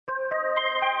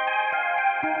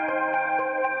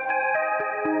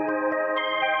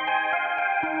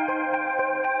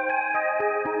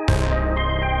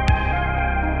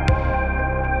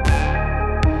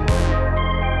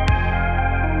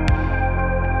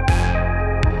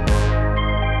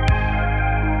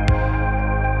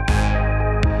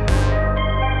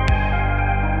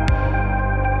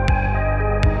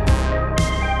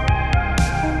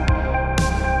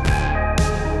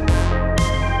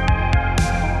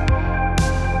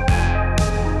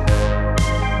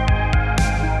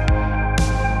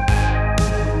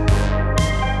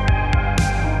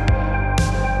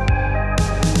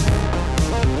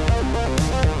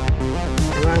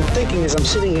As I'm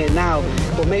sitting here now,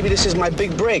 well, maybe this is my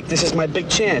big break. This is my big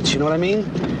chance. You know what I mean?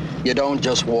 You don't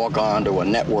just walk onto a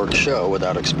network show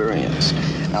without experience.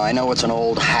 Now, I know it's an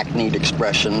old hackneyed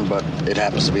expression, but it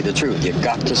happens to be the truth. You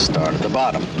got to start at the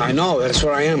bottom. I know. That's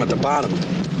where I am, at the bottom.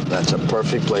 That's a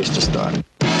perfect place to start.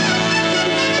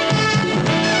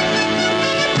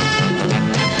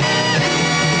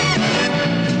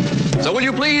 So will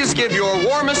you please give your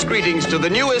warmest greetings to the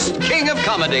newest king of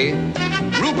comedy,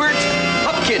 Rupert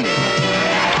Pupkin.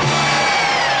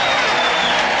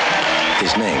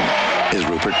 His name is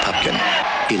Rupert Pupkin.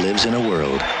 He lives in a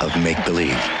world of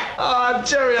make-believe. Oh,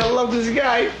 Jerry, I love this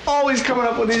guy. Always coming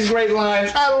up with these great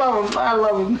lines. I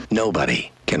love him.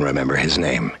 Nobody can remember his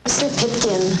name. Mr.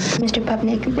 Pipkin. Mr.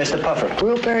 Pupnik. Mr. Puffer.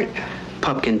 Rupert.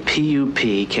 Pupkin,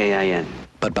 Pupkin.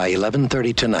 But by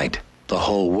 11:30 tonight, the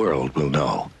whole world will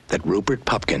know that Rupert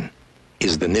Pupkin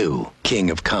is the new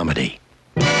king of comedy.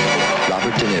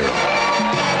 Robert De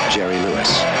Niro, Jerry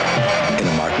Lewis, in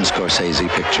a Martin Scorsese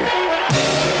picture.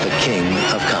 The king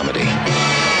of comedy.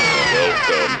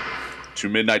 Welcome to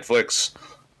Midnight Flicks,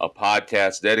 a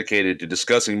podcast dedicated to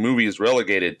discussing movies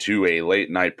relegated to a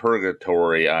late-night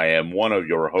purgatory. I am one of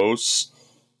your hosts,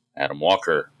 Adam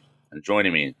Walker. And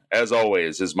joining me, as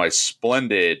always, is my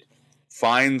splendid,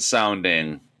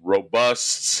 fine-sounding,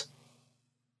 robust,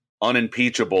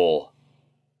 unimpeachable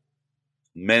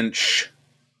mensch,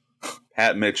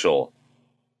 Pat Mitchell.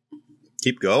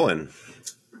 Keep going.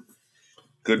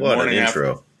 Good what morning, an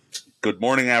intro. Good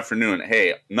morning, afternoon.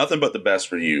 Hey, nothing but the best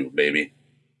for you, baby.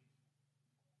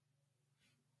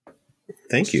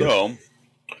 Thank you. So,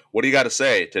 what do you got to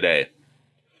say today?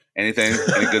 Anything?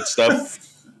 Any good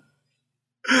stuff?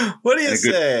 What do you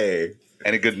say?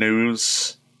 Any good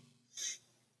news?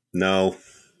 No.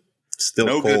 Still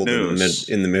no cold good news.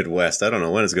 in the Midwest. I don't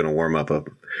know when it's going to warm up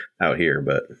out here,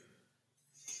 but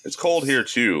it's cold here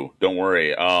too. Don't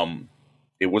worry.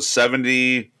 It was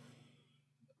 70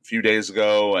 a few days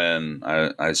ago, and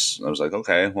I was like,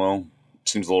 okay, well, it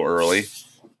seems a little early.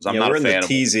 I'm not we're a in fan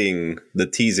the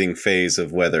teasing phase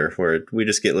of weather, where we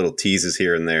just get little teases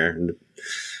here and there, and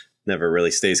never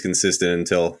really stays consistent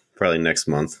until probably next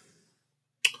month.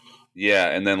 Yeah,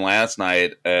 and then last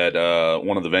night at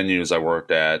one of the venues I worked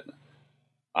at,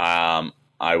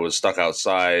 I was stuck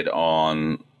outside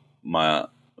on my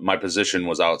position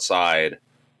was outside,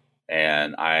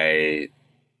 and I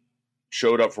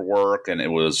showed up for work, and it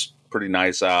was pretty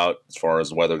nice out as far as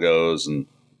the weather goes and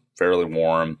fairly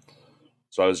warm.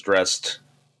 So I was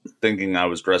thinking I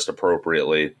was dressed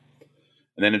appropriately.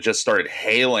 And then it just started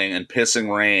hailing and pissing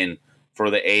rain for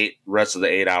the rest of the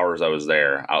 8 hours I was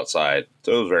there outside.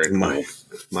 So it was very cool.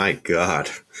 My God.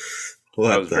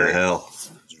 What the hell?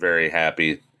 I was very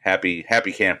happy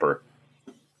camper.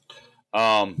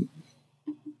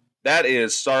 That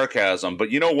is sarcasm,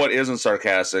 but you know what isn't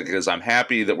sarcastic is I'm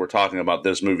happy that we're talking about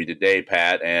this movie today,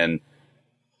 Pat, and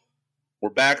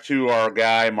we're back to our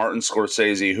guy, Martin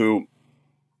Scorsese, who,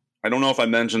 I don't know if I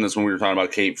mentioned this when we were talking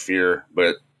about Cape Fear,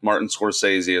 but Martin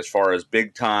Scorsese, as far as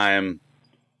big-time,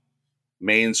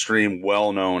 mainstream,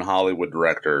 well-known Hollywood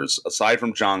directors, aside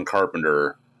from John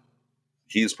Carpenter,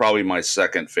 he's probably my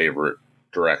second favorite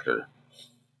director.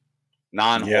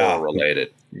 Non-horror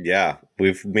related. Yeah,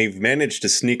 we've managed to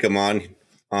sneak him on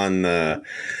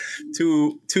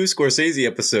two Scorsese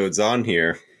episodes on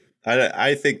here.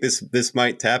 I think this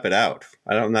might tap it out.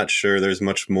 I'm not sure there's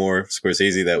much more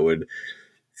Scorsese that would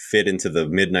fit into the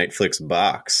Midnight Flicks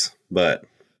box, but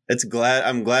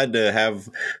I'm glad to have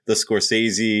the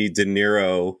Scorsese De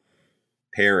Niro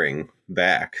pairing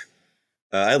back.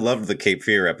 I loved the Cape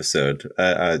Fear episode.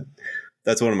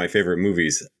 That's one of my favorite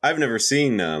movies. I've never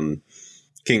seen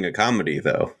King of Comedy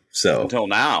though. So until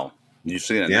now, you've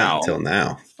seen it now. Until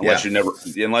now, unless you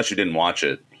didn't watch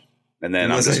it, and then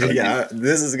this is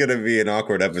going to be an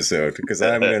awkward episode because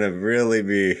I'm going to really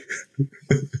be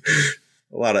a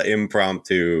lot of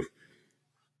impromptu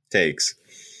takes.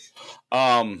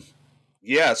 Yeah,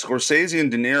 Scorsese and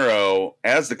De Niro,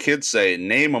 as the kids say,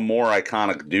 name a more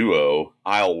iconic duo.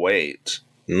 I'll wait.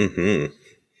 Mm-hmm.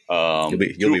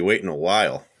 You'll be waiting a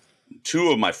while.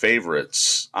 Two of my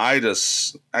favorites. I've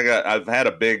had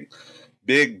a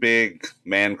big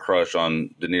man crush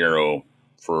on De Niro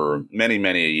for many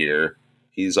a year.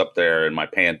 He's up there in my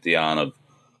pantheon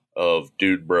of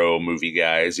dude bro movie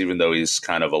guys, even though he's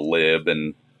kind of a lib,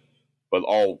 but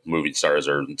all movie stars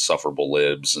are insufferable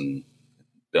libs and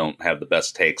don't have the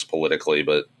best takes politically,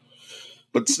 but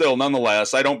still,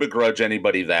 nonetheless, I don't begrudge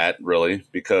anybody that, really,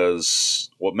 because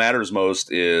what matters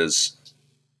most is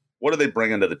what are they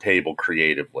bringing to the table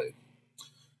creatively.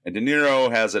 And De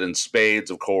Niro has it in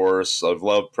spades, of course. I've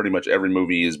loved pretty much every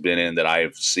movie he's been in that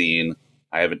I've seen.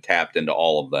 I haven't tapped into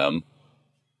all of them.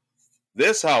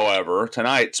 This, however,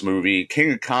 tonight's movie,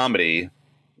 King of Comedy,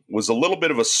 was a little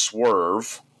bit of a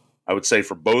swerve, I would say,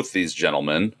 for both these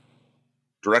gentlemen.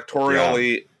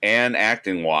 Directorially and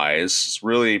acting-wise, it's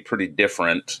really pretty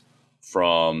different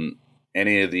from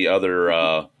any of the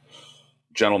other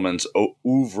gentlemen's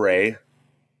oeuvre,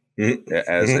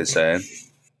 as they say.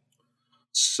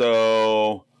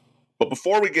 So, but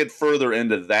before we get further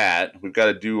into that, we've got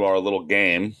to do our little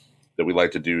game that we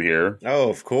like to do here. Oh,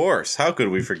 of course. How could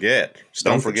we forget?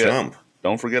 Don't forget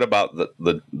about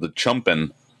the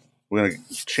chumping. We're going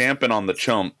to champion on the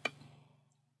chump.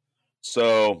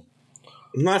 So,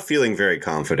 I'm not feeling very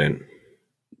confident.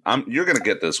 You're going to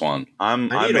get this one. I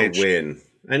need a win.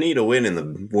 I need a win in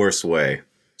the worst way.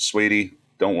 Sweetie,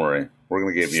 don't worry. We're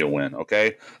going to give you a win,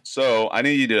 okay? So, I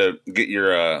need you to get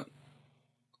your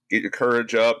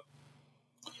courage up.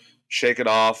 Shake it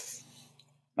off.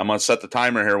 I'm going to set the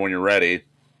timer here when you're ready.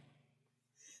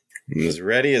 I'm as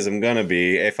ready as I'm going to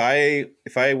be. If I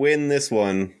win this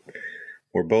one,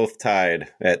 we're both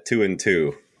tied at 2-2.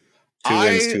 2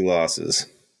 wins, 2 losses.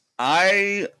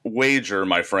 I wager,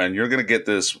 my friend, you're going to get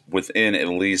this within at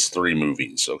least 3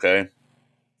 movies, okay?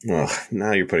 Oh,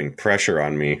 now you're putting pressure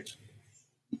on me.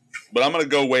 But I'm going to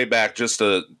go way back just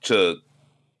to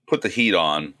put the heat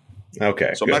on.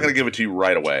 Okay. So I'm not going to give it to you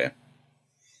right away.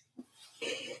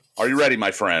 Are you ready,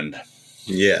 my friend?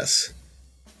 Yes.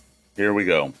 Here we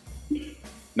go.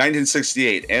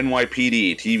 1968,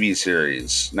 NYPD TV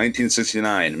series.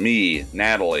 1969, Me,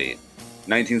 Natalie.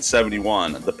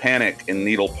 1971, The Panic in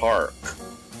Needle Park.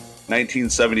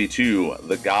 1972,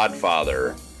 The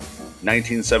Godfather.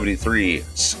 1973,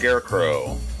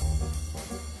 Scarecrow.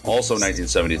 Also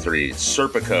 1973,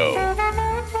 Serpico.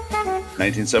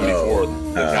 1974,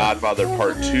 The Godfather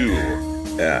Part 2.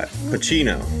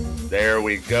 Pacino. There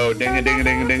we go. Ding a ding a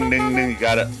ding a ding ding ding. You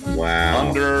got it. Wow.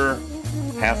 Under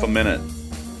half a minute.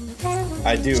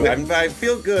 I do. I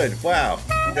feel good. Wow.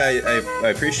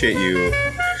 I appreciate you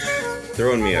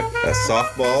throwing me a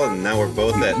softball, and now we're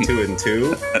both at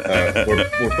 2-2.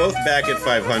 We're both back at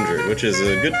 500, which is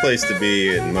a good place to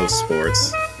be in most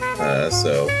sports.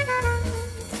 So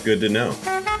good to know.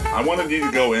 I wanted you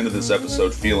to go into this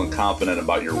episode feeling confident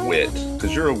about your wit,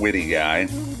 because you're a witty guy.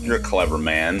 You're a clever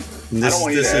man. This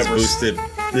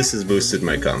has boosted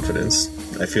my confidence.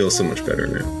 I feel so much better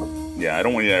now. Yeah, I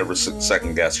don't want you to ever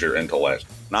second guess your intellect.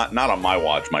 Not on my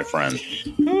watch, my friend.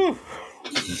 What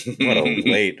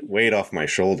a weight off my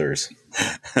shoulders.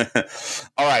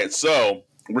 All right, so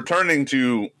returning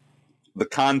to the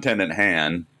content at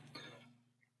hand,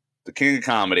 The King of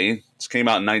Comedy. This came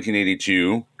out in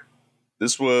 1982.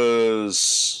 This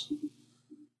was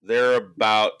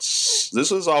thereabouts. This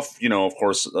was off, of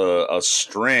course, a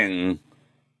string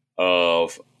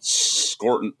of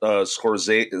Scorsese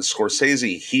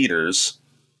heaters.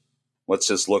 Let's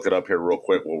just look it up here real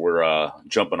quick what we're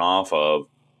jumping off of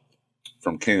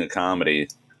from King of Comedy.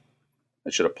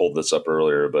 I should have pulled this up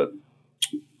earlier, but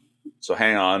so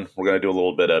hang on. We're going to do a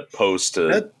little bit of post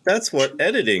to... That's what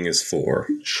editing is for.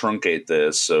 Truncate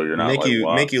this so you're not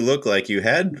make you look like you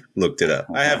had looked it up.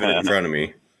 I have it in front of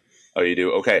me. Oh, you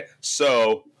do? Okay.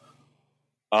 So,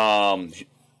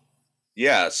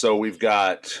 yeah, so we've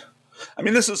got... I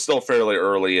mean, this is still fairly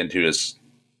early into his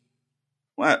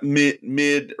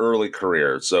mid-early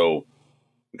career. So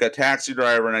we've got Taxi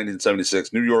Driver,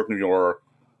 1976, New York,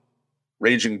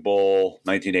 Raging Bull,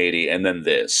 1980, and then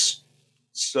this.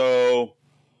 So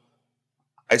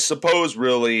I suppose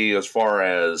really as far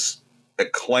as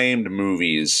acclaimed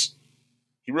movies,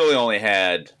 he really only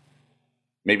had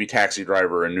maybe Taxi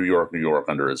Driver and New York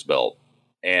under his belt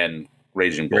and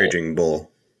Raging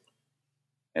Bull.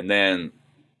 And then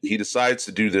he decides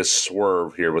to do this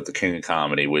swerve here with The King of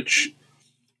Comedy, which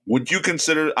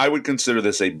I would consider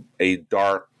this a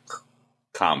dark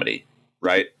comedy,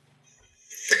 right?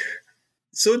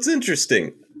 So it's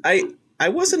interesting. I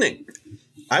wasn't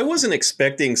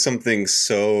expecting something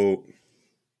so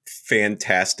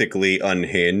fantastically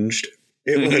unhinged.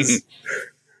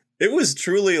 It It was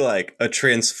truly like a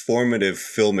transformative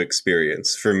film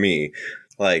experience for me.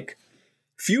 Like,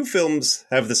 few films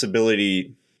have this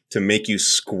ability to make you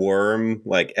squirm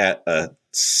like at a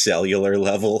cellular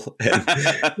level.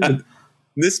 And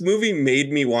this movie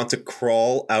made me want to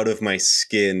crawl out of my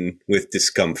skin with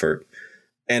discomfort.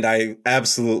 And I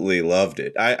absolutely loved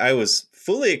it. I was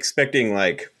fully expecting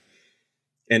like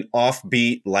an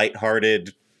offbeat,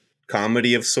 lighthearted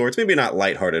comedy of sorts. Maybe not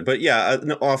lighthearted, but yeah, an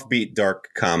offbeat, dark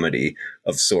comedy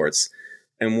of sorts.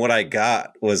 And what I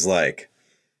got was like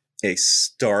a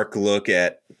stark look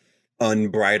at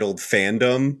unbridled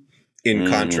fandom in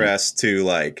contrast to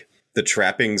like the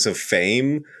trappings of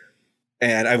fame.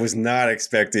 And I was not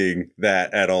expecting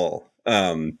that at all.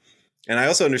 And I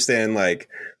also understand like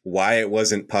why it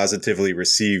wasn't positively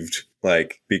received,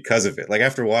 like because of it. Like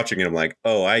after watching it, I'm like,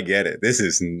 oh, I get it. This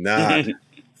is not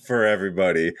for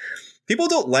everybody. People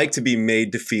don't like to be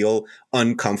made to feel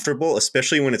uncomfortable,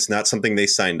 especially when it's not something they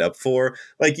signed up for.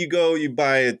 Like you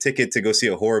buy a ticket to go see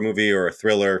a horror movie or a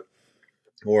thriller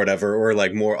or whatever, or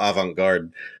like more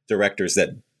avant-garde directors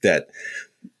that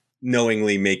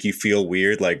knowingly make you feel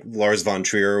weird, like Lars von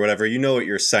Trier or whatever. You know what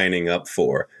you're signing up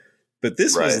for. But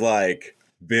this was like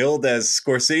billed as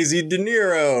Scorsese, De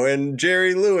Niro, and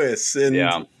Jerry Lewis. And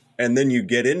then you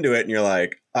get into it and you're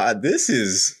like, this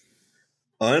is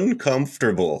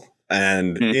uncomfortable.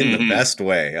 And in the best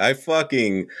way. I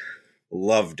fucking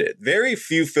loved it. Very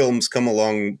few films come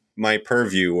along my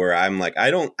purview where I'm like,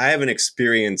 I haven't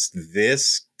experienced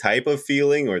this type of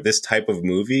feeling or this type of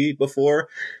movie before.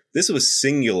 This was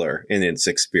singular in its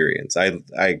experience.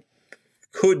 I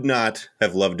could not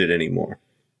have loved it anymore.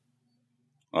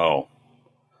 Oh,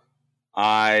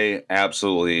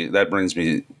 that brings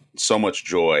me so much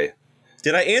joy.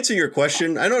 Did I answer your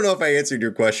question? I don't know if I answered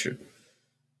your question.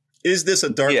 Is this a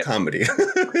dark comedy?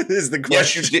 Is the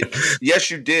question.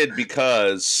 Yes, you did,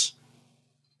 because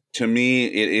to me,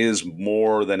 it is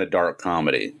more than a dark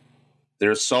comedy.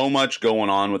 There's so much going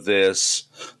on with this.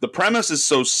 The premise is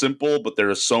so simple, but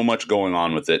there is so much going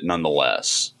on with it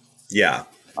nonetheless. Yeah.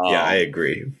 I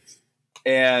agree.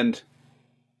 And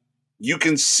you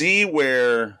can see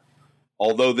where,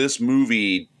 although this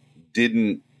movie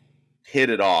didn't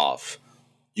hit it off,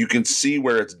 you can see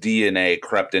where its DNA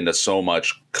crept into so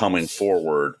much coming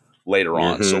forward later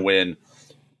on. So when,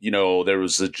 there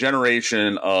was a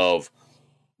generation of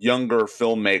younger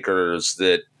filmmakers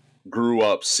that grew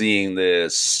up seeing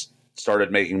this, started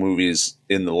making movies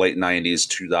in the late 90s,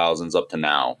 2000s up to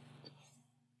now,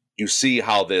 you see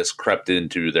how this crept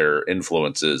into their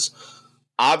influences.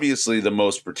 Obviously, the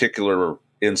most particular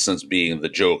instance being The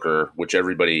Joker, which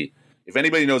if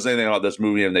anybody knows anything about this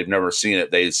movie and they've never seen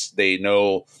it, they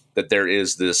know that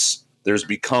there's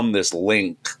become this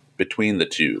link between the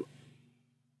two.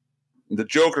 The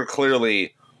Joker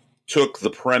clearly took the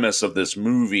premise of this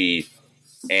movie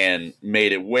and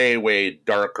made it way, way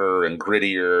darker and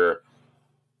grittier.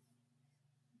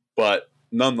 But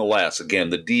nonetheless, again,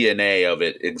 the DNA of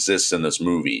it exists in this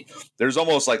movie. There's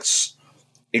almost like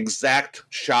exact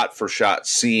shot-for-shot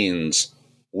scenes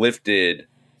lifted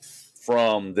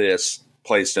from this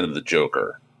placed into the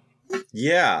Joker.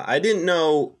 Yeah, I didn't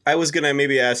know. I was going to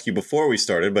maybe ask you before we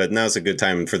started, but now's a good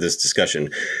time for this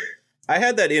discussion. I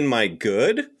had that in my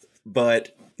good,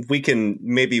 but we can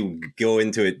maybe go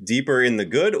into it deeper in the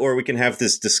good, or we can have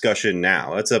this discussion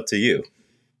now. It's up to you.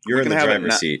 You're in the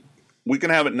driver's seat. We can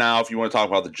have it now if you want to talk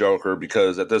about the Joker,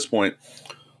 because at this point,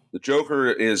 the Joker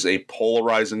is a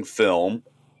polarizing film.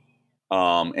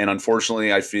 And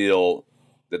unfortunately, I feel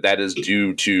that is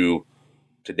due to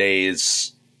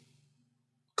today's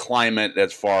climate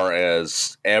as far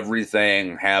as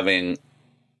everything having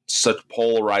such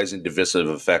polarizing, divisive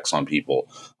effects on people.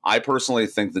 I personally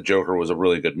think The Joker was a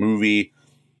really good movie.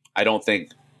 I don't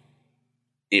think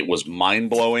it was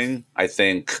mind-blowing. I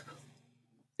think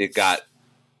it got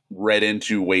read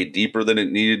into way deeper than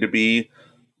it needed to be.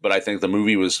 But I think the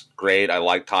movie was great. I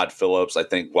like Todd Phillips. I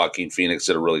think Joaquin Phoenix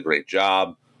did a really great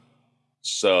job.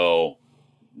 So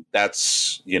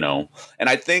that's, and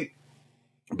I think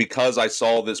because I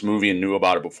saw this movie and knew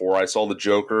about it before I saw The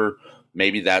Joker,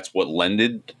 maybe that's what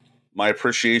lended my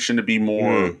appreciation to be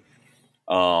more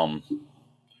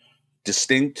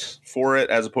distinct for it,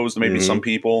 as opposed to maybe some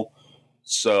people.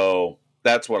 So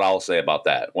that's what I'll say about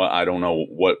that. Well, I don't know.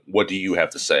 What do you have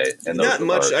to say? In those Not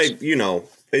regards? much.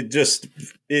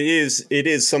 It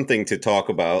is something to talk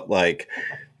about, like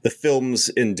the film's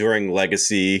enduring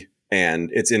legacy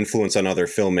and its influence on other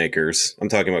filmmakers. I'm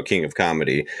talking about King of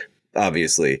Comedy,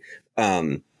 obviously.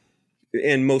 And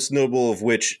most notable of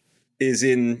which is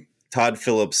in Todd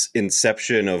Phillips'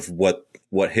 inception of what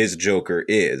his Joker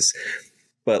is.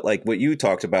 But like what you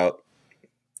talked about,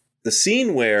 the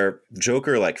scene where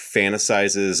Joker like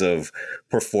fantasizes of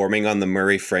performing on the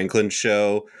Murray Franklin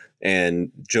show,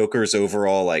 and Joker's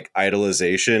overall like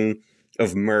idolization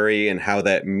of Murray and how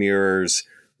that mirrors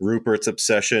Rupert's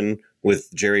obsession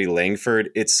with Jerry Langford.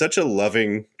 It's such a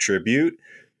loving tribute.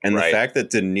 And the fact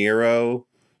that De Niro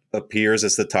appears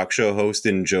as the talk show host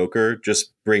in Joker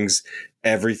just brings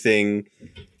everything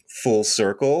full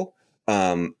circle.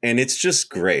 And it's just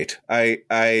great.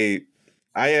 I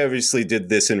obviously did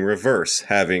this in reverse,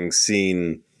 having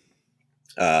seen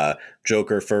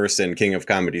Joker first and King of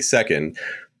Comedy second.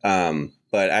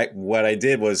 But what I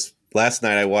did was last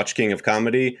night I watched King of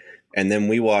Comedy, and then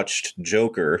we watched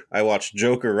Joker. I watched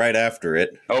Joker right after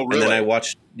it. Oh, really? And then I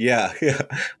watched, yeah.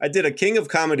 I did a King of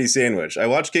Comedy sandwich. I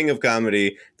watched King of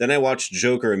Comedy, then I watched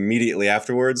Joker immediately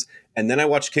afterwards, and then I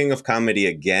watched King of Comedy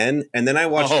again, and then I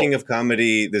watched King of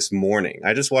Comedy this morning.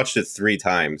 I just watched it 3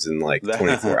 times in like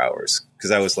 24 hours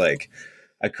because I was like,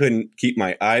 I couldn't keep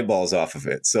my eyeballs off of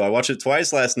it. So I watched it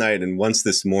twice last night and once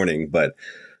this morning. But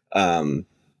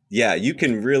yeah, you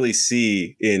can really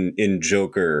see in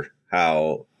Joker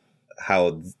how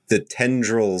the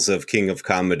tendrils of King of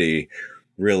Comedy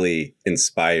really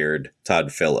inspired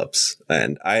Todd Phillips.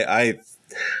 And I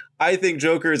think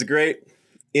Joker is great.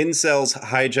 Incels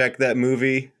hijacked that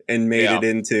movie and made it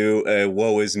into a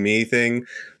woe is me thing.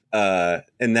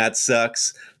 And that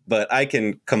sucks. But I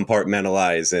can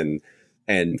compartmentalize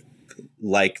and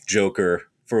like Joker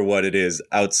for what it is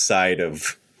outside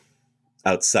of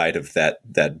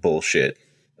that bullshit.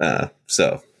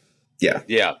 So yeah.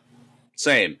 Yeah.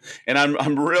 Same. And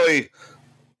I'm really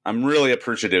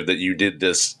appreciative that you did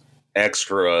this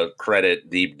extra credit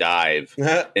deep dive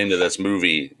into this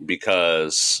movie,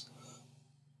 because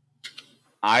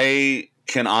I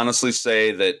can honestly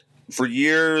say that for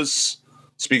years,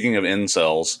 speaking of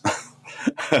incels,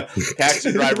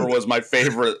 Taxi Driver was my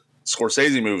favorite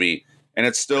Scorsese movie, and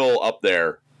it's still up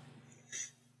there.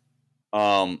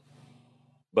 But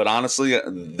honestly,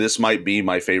 this might be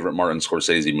my favorite Martin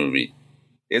Scorsese movie.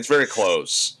 It's very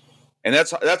close. And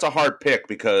that's a hard pick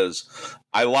because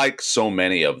I like so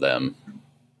many of them.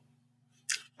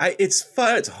 It's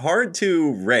fun. It's hard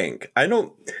to rank.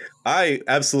 I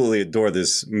absolutely adore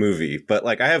this movie, but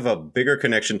like I have a bigger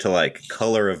connection to like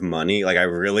Color of Money. Like I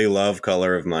really love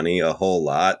Color of Money a whole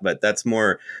lot, but that's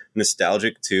more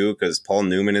nostalgic too, because Paul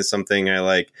Newman is something I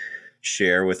like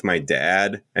share with my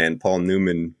dad and Paul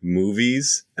Newman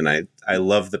movies. And I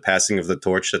love the passing of the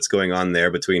torch that's going on there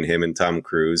between him and Tom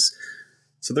Cruise.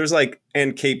 So there's like,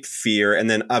 and Cape Fear, and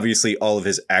then obviously all of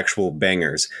his actual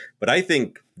bangers. But I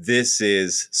think this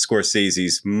is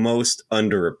Scorsese's most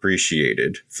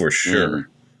underappreciated for sure.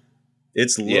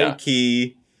 It's low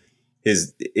key.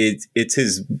 It's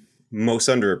his most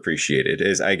underappreciated,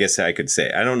 is I guess I could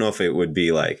say. I don't know if it would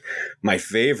be like my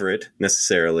favorite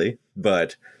necessarily,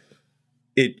 but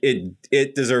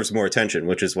it deserves more attention,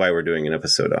 which is why we're doing an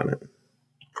episode on it.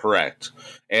 Correct.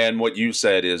 And what you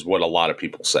said is what a lot of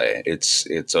people say. It's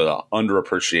a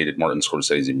underappreciated Martin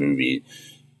Scorsese movie.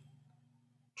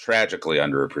 Tragically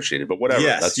underappreciated, but whatever.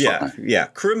 Yes, that's fine. Yeah.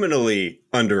 Criminally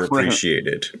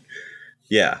underappreciated.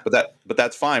 Yeah. But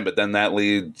that's fine. But then that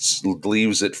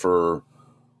leaves it for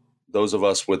those of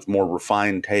us with more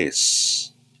refined tastes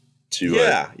to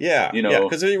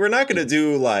because we're not going to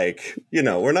do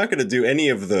we're not going to do any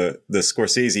of the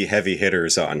Scorsese heavy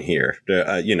hitters on here.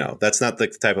 That's not the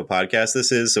type of podcast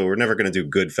this is, so we're never going to do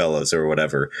Goodfellas or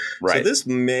whatever. Right. So this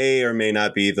may or may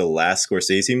not be the last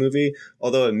Scorsese movie,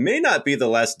 although it may not be the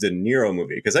last De Niro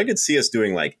movie, because I could see us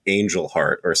doing like Angel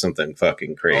Heart or something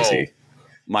fucking crazy. Oh,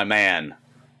 my man.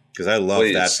 Because I love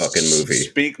that fucking movie.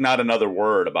 Speak not another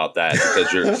word about that,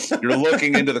 because you're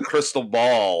looking into the crystal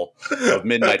ball of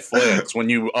Midnight Flicks when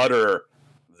you utter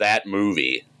that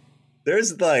movie.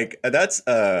 There's that's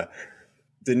De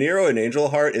Niro in Angel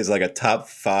Heart is like a top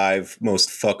 5 most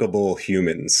fuckable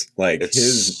humans. Like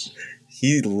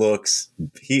he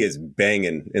is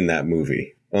banging in that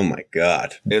movie. Oh my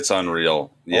God. It's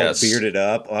unreal. Yes. All bearded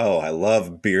up. Oh, I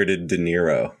love bearded De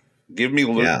Niro. Give me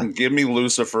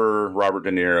Lucifer, Robert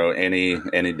De Niro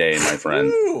any day, my friend.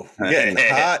 Ooh, getting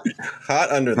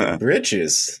hot under the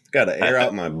britches. Got to air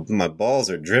out my balls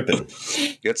are dripping.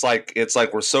 It's like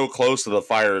we're so close to the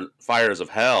fires of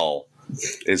hell.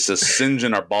 It's just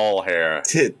singeing our ball hair.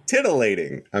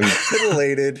 Titillating. I'm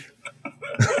titillated.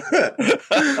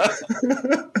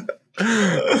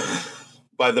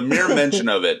 By the mere mention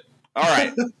of it. All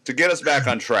right, to get us back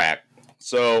on track.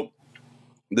 So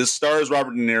this stars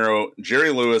Robert De Niro,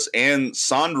 Jerry Lewis, and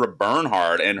Sandra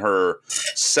Bernhard in her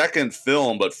second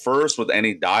film, but first with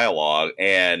any dialogue.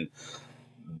 And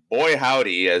boy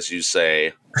howdy, as you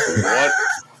say,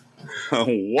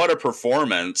 what a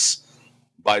performance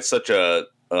by such a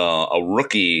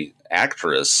rookie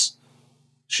actress.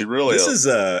 She really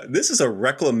this is a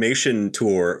reclamation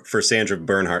tour for Sandra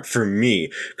Bernhard for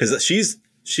me, because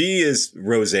she is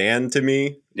Roseanne to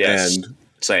me. Yes, and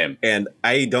same. And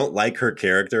I don't like her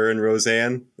character in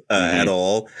Roseanne at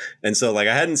all. And so, like,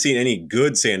 I hadn't seen any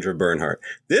good Sandra Bernhard.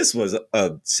 This was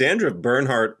a Sandra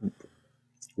Bernhard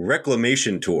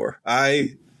reclamation tour.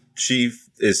 She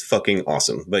is fucking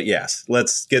awesome. But yes,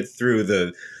 let's get through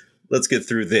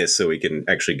this so we can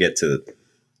actually get to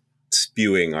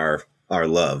spewing our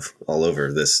love all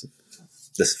over this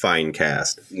fine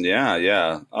cast.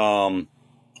 Yeah.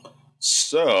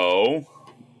 So,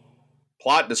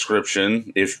 plot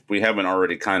description, if we haven't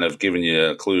already kind of given you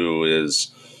a clue,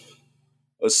 is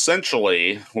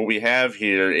essentially what we have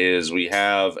here is we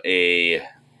have a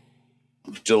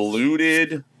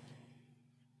deluded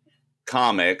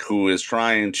comic who is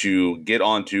trying to get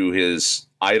onto his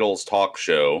idol's talk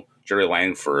show, Jerry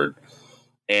Langford,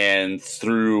 and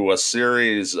through a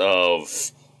series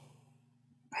of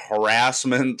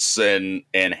harassments and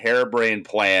harebrained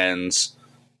plans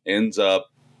ends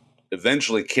up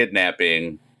eventually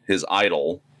kidnapping his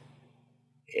idol,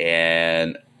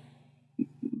 and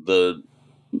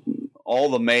all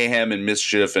the mayhem and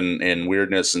mischief and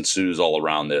weirdness ensues all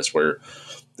around this, where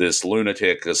this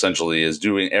lunatic essentially is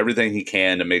doing everything he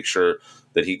can to make sure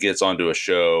that he gets onto a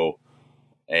show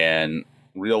and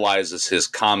realizes his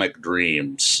comic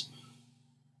dreams.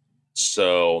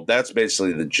 So that's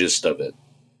basically the gist of it.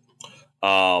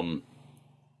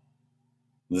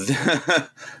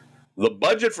 The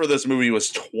budget for this movie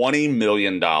was $20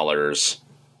 million.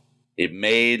 It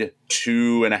made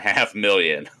 $2.5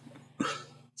 million.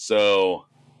 So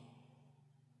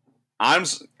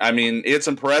it's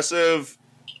impressive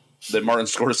that Martin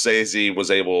Scorsese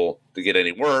was able to get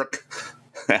any work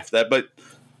after that, but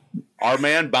our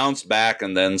man bounced back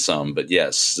and then some. But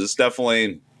yes, it's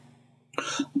definitely.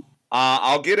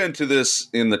 I'll get into this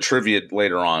in the trivia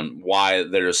later on, why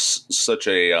there's such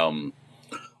a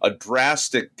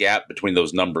drastic gap between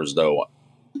those numbers, though.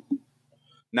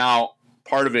 Now,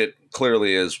 part of it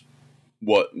clearly is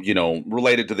what,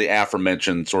 related to the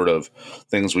aforementioned sort of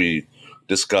things we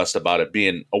discussed about it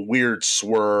being a weird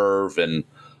swerve and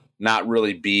not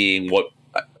really being what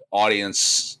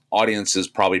audiences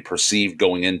probably perceived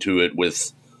going into it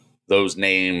with those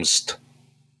names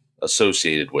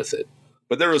associated with it.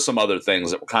 But there were some other things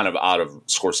that were kind of out of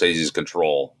Scorsese's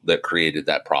control that created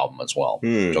that problem as well,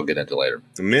 which I'll get into later.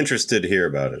 I'm interested to hear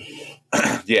about it.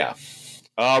 Yeah.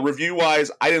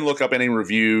 Review-wise, I didn't look up any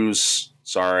reviews.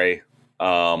 Sorry.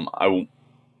 I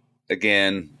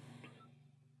did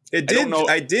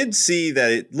see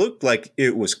that it looked like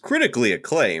it was critically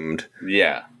acclaimed.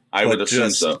 Yeah, I would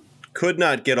assume so. Could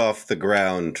not get off the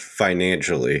ground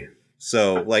financially.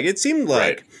 So, like, it seemed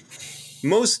like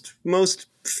most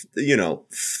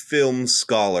film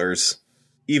scholars,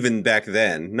 even back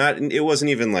then, it wasn't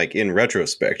even like in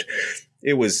retrospect,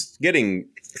 it was getting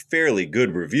fairly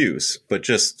good reviews, but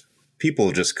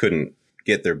people just couldn't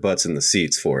get their butts in the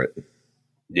seats for it.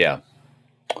 Yeah.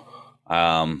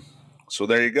 So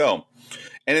there you go.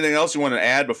 Anything else you want to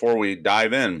add before we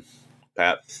dive in,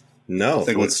 Pat? No,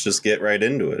 let's just get right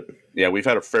into it. Yeah, we've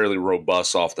had a fairly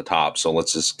robust off the top, so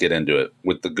let's just get into it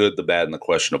with the good, the bad, and the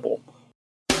questionable.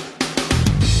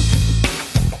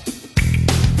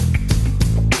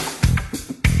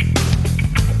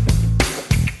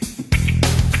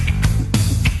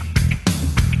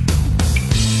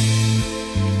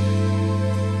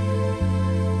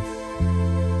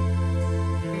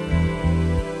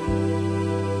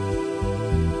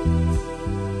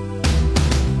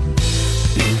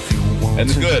 And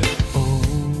it's good.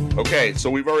 Okay, so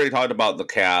we've already talked about the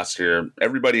cast here.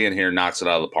 Everybody in here knocks it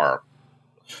out of the park.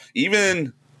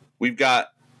 Even we've got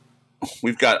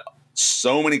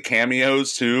so many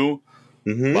cameos too,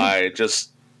 by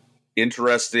just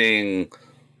interesting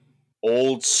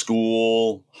old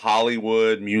school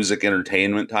Hollywood music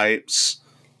entertainment types,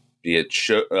 be it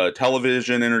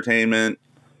television entertainment,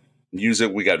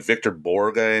 music. We got Victor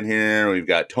Borge in here. We've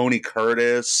got Tony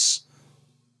Curtis.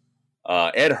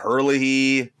 Ed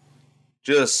Hurley,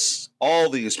 just all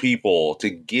these people to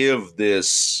give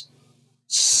this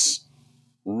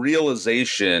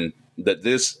realization that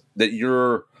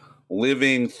you're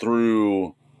living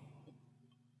through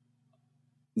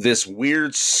this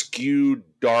weird, skewed,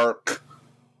 dark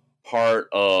part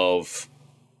of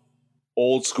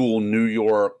old school New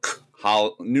York /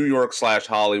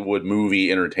 Hollywood movie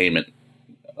entertainment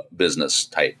business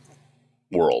type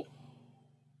world.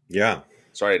 Yeah.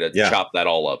 Sorry to chop that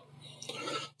all up.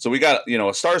 So we got,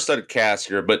 a star-studded cast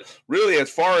here, but really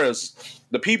as far as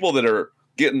the people that are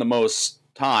getting the most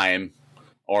time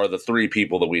are the three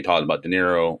people that we talked about: De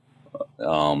Niro,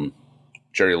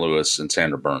 Jerry Lewis, and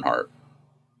Sandra Bernhard.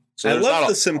 So I love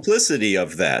the simplicity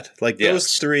of that. Like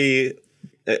those three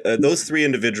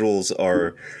individuals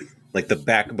are like the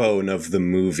backbone of the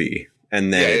movie,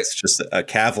 and then it's just a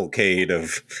cavalcade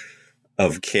of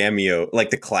cameo. Like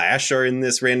the Clash are in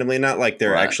this randomly, not like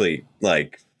they're actually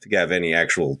like to have any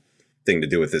actual thing to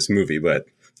do with this movie, but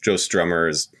Joe Strummer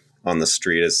is on the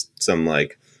street as some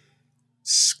like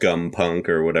scum punk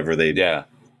or whatever they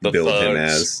build him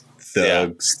as.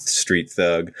 Thug, street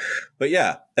thug. But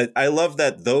yeah, I love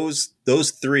that those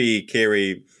three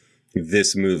carry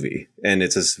this movie, and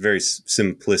it's a very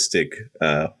simplistic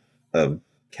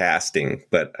casting,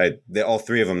 but all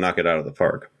three of them knock it out of the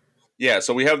park. Yeah,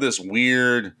 so we have this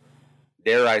weird,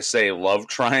 dare I say, love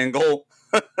triangle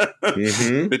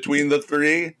between the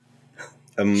three.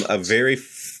 A very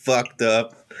fucked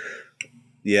up,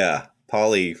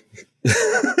 poly.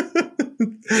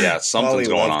 Something's going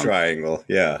love on. Triangle,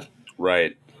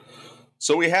 right.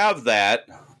 So we have that.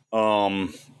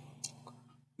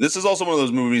 This is also one of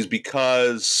those movies,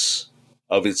 because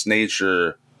of its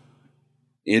nature,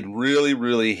 it really,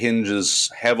 really hinges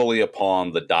heavily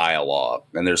upon the dialogue.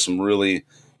 And there's some really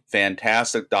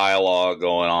fantastic dialogue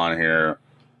going on here.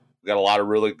 We got a lot of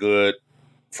really good,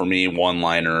 for me,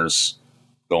 one-liners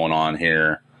going on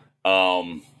here.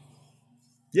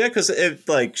 Because it,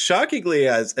 like, shockingly,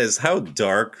 as how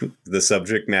dark the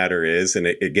subject matter is, and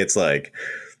it gets like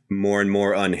more and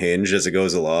more unhinged as it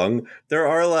goes along, there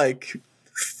are like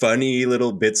funny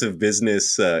little bits of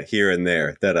business here and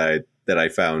there that I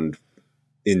found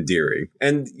endearing.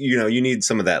 And you need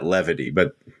some of that levity,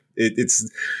 but it's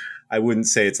I wouldn't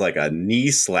say it's like a knee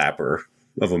slapper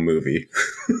of a movie.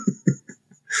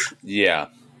 Yeah,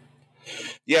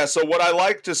 so what I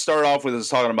like to start off with is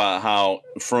talking about how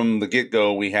from the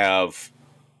get-go we have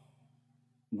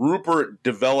Rupert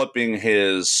developing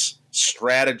his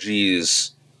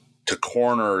strategies to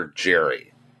corner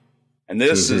Jerry. And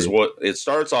this is what it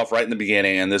starts off right in the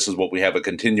beginning, and this is what we have a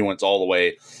continuance all the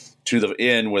way to the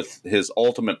end with his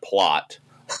ultimate plot.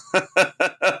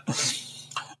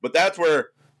 But that's where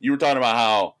you were talking about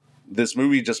how this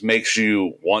movie just makes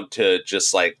you want to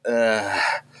just like,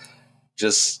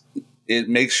 it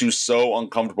makes you so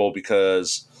uncomfortable,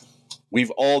 because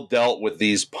we've all dealt with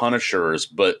these punishers,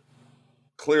 but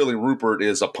clearly Rupert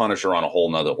is a punisher on a whole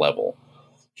nother level.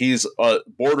 He's a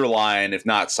borderline, if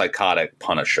not psychotic,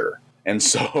 punisher. And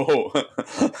so,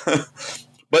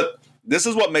 but this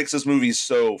is what makes this movie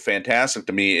so fantastic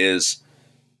to me, is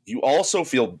you also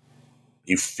feel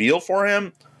for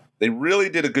him. They really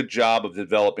did a good job of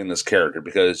developing this character,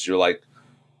 because you're like,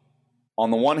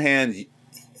 on the one hand,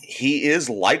 he is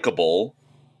likable,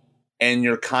 and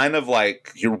you're kind of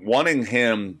like, you're wanting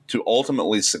him to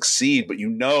ultimately succeed, but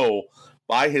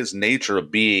by his nature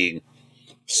of being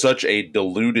such a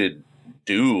deluded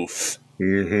doof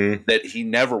that he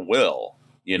never will.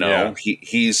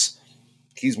 He's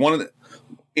one of the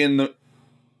in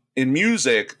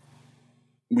music,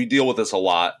 we deal with this a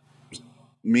lot.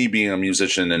 Me being a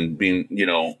musician and being,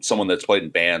 someone that's played in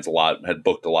bands a lot, had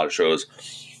booked a lot of shows,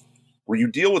 where you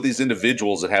deal with these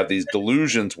individuals that have these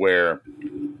delusions where,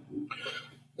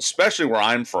 especially where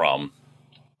I'm from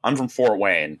Fort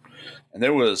Wayne, and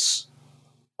there was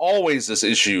always this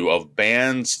issue of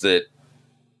bands that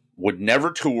would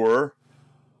never tour,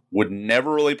 would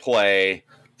never really play.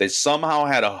 They somehow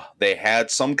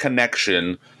had some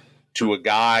connection to a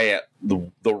guy at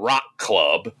the rock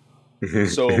club.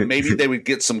 So maybe they would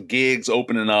get some gigs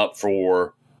opening up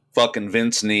for fucking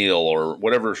Vince Neil or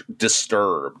whatever,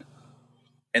 Disturbed.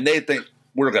 And they think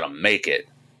we're going to make it.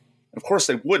 Of course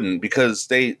they wouldn't, because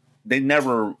they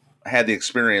never had the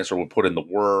experience or would put in the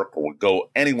work or would go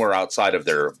anywhere outside of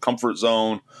their comfort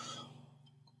zone.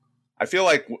 I feel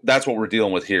like that's what we're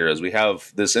dealing with here, is we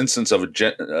have this instance of a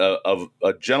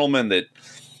gentleman that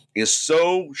is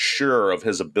so sure of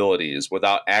his abilities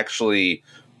without actually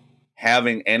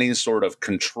having any sort of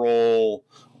control,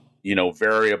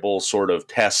 variable sort of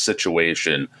test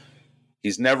situation.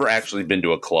 He's never actually been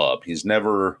to a club. He's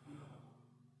never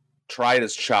tried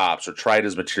his chops or tried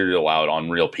his material out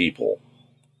on real people.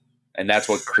 And that's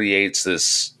what creates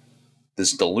this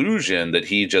delusion that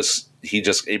he just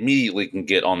immediately can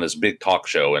get on this big talk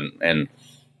show and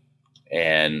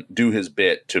do his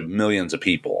bit to millions of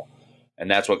people. And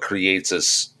that's what creates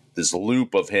this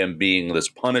loop of him being this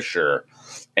punisher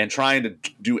and trying to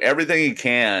do everything he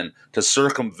can to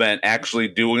circumvent actually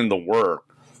doing the work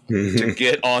to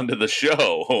get onto the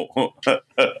show.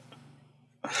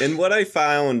 And what I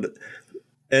found,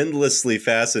 endlessly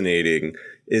fascinating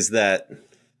is that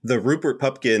the Rupert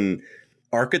Pupkin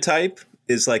archetype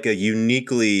is like a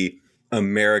uniquely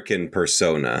American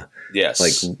persona. Yes.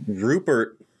 Like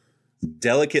Rupert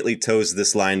delicately toes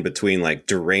this line between like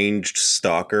deranged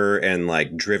stalker and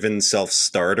like driven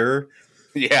self-starter.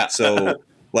 Yeah. So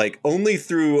like only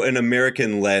through an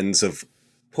American lens of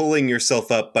pulling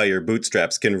yourself up by your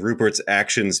bootstraps can Rupert's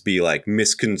actions be like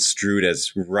misconstrued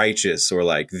as righteous or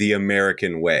like the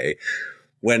American way.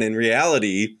 When in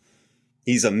reality,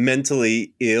 he's a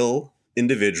mentally ill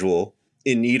individual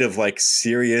in need of like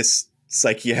serious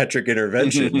psychiatric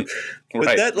intervention. But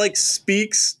Right. that like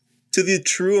speaks to the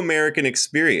true American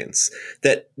experience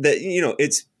that you know,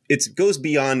 it goes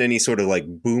beyond any sort of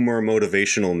like boomer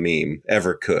motivational meme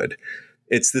ever could.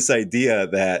 It's this idea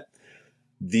that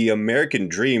the American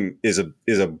dream is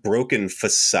a broken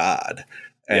facade,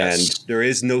 and Yes. there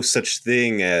is no such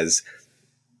thing as,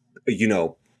 you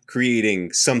know,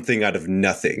 creating something out of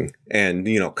nothing and,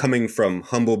 you know, coming from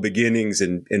humble beginnings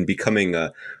and becoming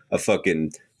a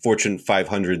fucking Fortune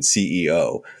 500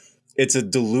 CEO. It's a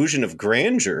delusion of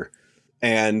grandeur.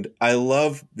 And I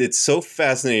love, it's so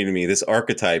fascinating to me, this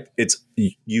archetype. It's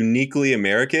uniquely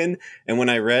American. And when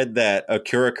I read that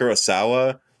Akira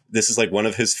Kurosawa, this is like one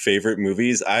of his favorite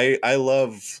movies, I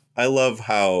love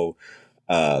how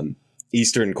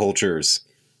Eastern cultures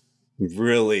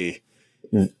really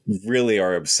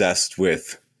are obsessed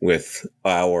with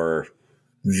our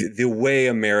the way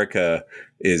America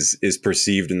is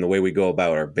perceived and the way we go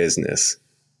about our business.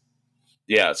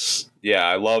 Yes. Yeah,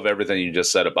 I love everything you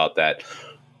just said about that.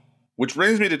 Which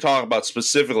brings me to talk about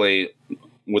specifically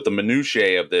with the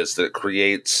minutiae of this that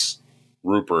creates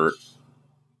Rupert.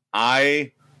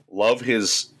 I love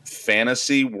his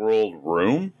fantasy world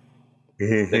room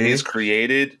that he's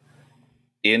created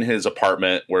in his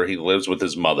apartment where he lives with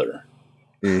his mother.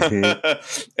 And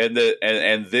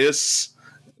this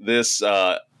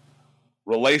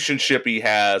relationship he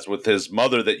has with his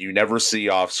mother that you never see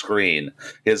off screen,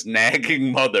 his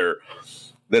nagging mother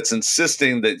that's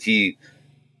insisting that he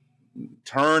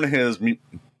turn his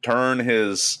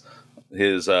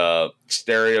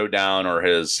stereo down or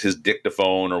his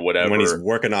dictaphone or whatever when he's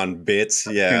working on bits.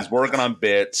 Yeah, he's working on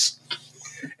bits,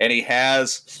 and he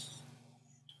has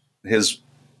his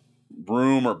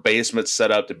room or basement set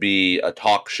up to be a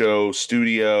talk show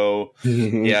studio.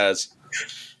 He has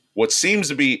what seems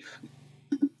to be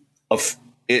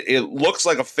it looks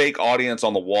like a fake audience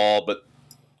on the wall, but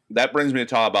that brings me to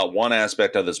talk about one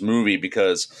aspect of this movie,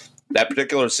 because that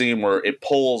particular scene where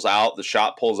the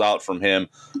shot pulls out from him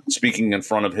speaking in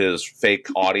front of his fake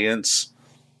audience.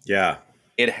 Yeah.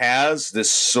 It has this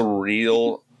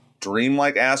surreal,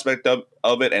 dreamlike aspect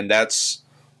of it, and that's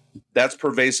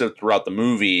pervasive throughout the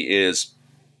movie. Is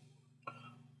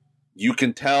you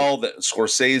can tell that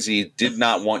Scorsese did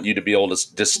not want you to be able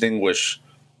to distinguish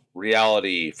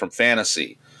reality from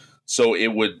fantasy. So it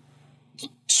would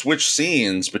switch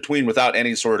scenes between without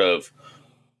any sort of,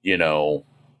 you know,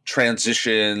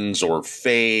 transitions or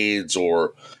fades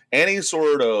or any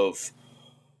sort of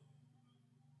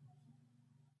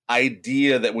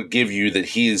idea that would give you that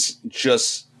he's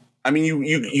just, I mean,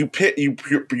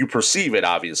 you perceive it,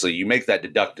 obviously. You make that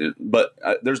deductive, but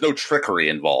there's no trickery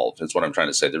involved. That's what I'm trying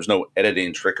to say. There's no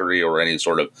editing trickery or any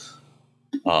sort of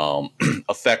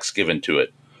effects given to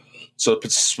it. So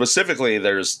specifically,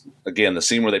 there's, again, the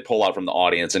scene where they pull out from the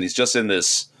audience, and he's just in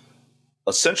this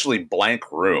essentially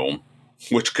blank room,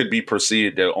 which could be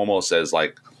perceived almost as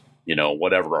like, you know,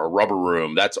 whatever, a rubber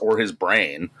room. Or his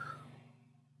brain.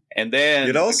 And then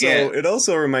it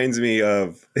also reminds me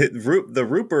of the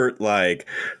Rupert like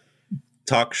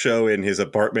talk show in his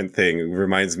apartment thing.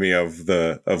 Reminds me of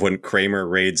when Kramer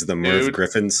raids the Merv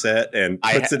Griffin set and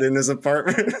puts it in his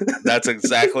apartment. That's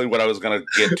exactly what I was going to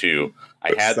get to.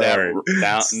 I had that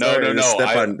down.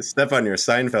 No. Step on your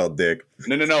Seinfeld dick.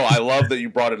 No. I love that you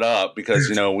brought it up because,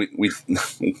 you know, we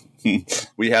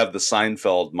we have the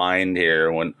Seinfeld mind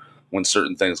here when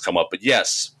certain things come up. But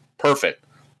yes, perfect.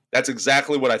 That's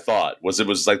exactly what I thought. It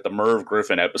was like the Merv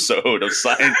Griffin episode of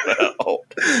Seinfeld.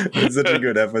 It's such a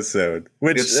good episode.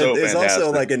 Which is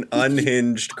also like an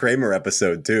unhinged Kramer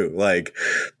episode too. Like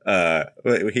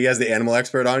he has the animal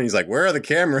expert on and he's like, where are the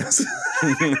cameras?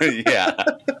 Yeah.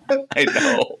 I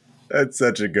know. That's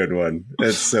such a good one.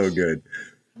 It's so good.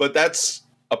 But that's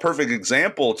a perfect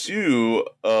example too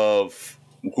of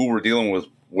who we're dealing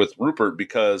with Rupert,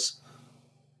 because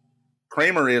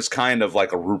Kramer is kind of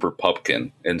like a Rupert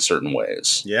Pupkin in certain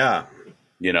ways. Yeah.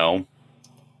 You know,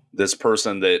 this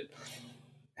person that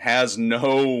has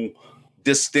no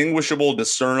distinguishable,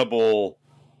 discernible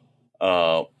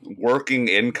working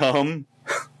income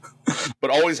but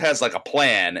always has like a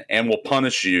plan and will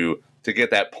punish you to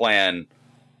get that plan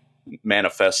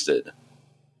manifested.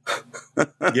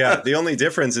 Yeah, the only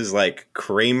difference is like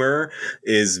Kramer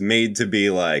is made to be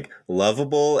like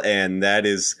lovable, and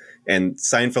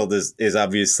Seinfeld is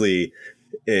obviously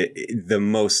the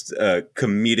most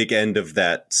comedic end of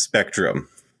that spectrum.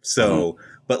 So,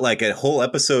 but like a whole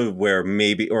episode where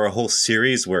or a whole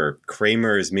series where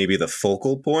Kramer is maybe the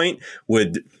focal point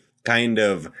would kind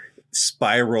of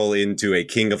spiral into a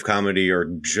King of Comedy or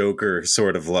Joker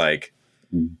sort of like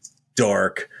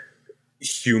dark,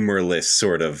 humorless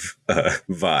sort of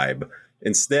vibe.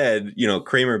 Instead,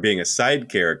 Kramer being a side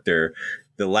character,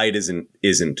 the light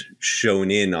isn't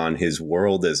shown in on his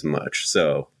world as much.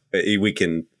 So we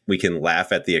can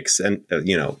laugh at the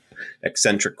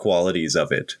eccentric qualities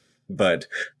of it. But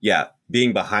yeah,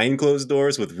 being behind closed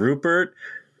doors with Rupert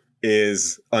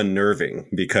is unnerving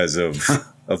because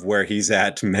of where he's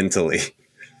at mentally.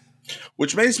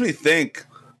 Which makes me think,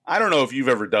 I don't know if you've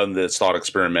ever done this thought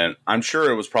experiment. I'm sure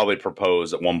it was probably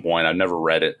proposed at one point. I've never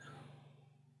read it.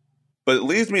 But it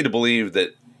leads me to believe that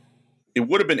it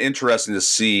would have been interesting to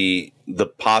see the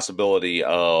possibility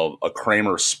of a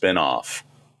Kramer spinoff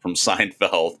from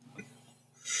Seinfeld.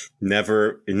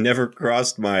 It never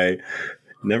crossed my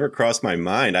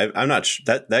mind. I'm not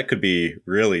that could be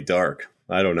really dark.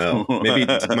 I don't know. Maybe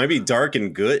it might be dark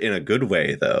and good in a good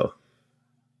way though.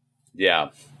 Yeah.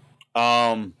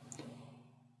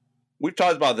 We've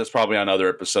talked about this probably on other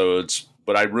episodes,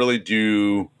 but I really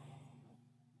do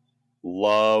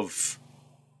love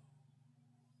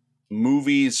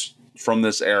movies from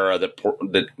this era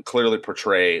that clearly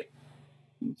portray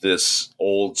this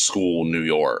old school New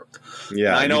York.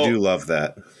 Yeah, I do love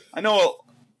that. I know,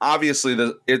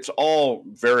 obviously, it's all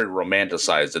very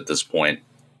romanticized at this point,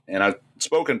 and I've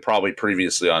spoken probably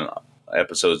previously on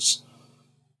episodes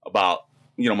about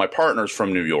my partner's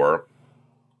from New York.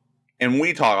 And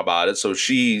we talk about it, so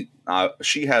she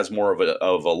has more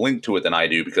of a link to it than I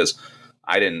do because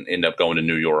I didn't end up going to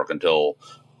New York until,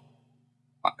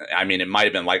 it might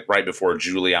have been like right before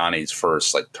Giuliani's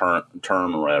first like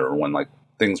term or whatever, when like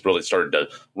things really started to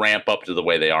ramp up to the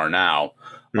way they are now.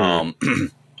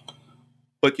 Mm.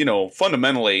 But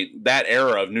fundamentally, that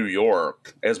era of New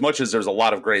York, as much as there's a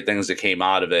lot of great things that came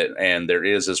out of it, and there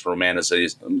is this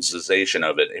romanticization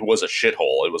of it, it was a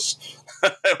shithole. It was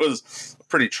it was a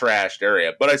pretty trashed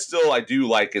area. But I do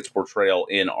like its portrayal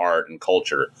in art and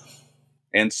culture,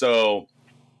 and so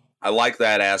I like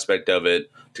that aspect of it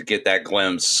to get that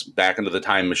glimpse back into the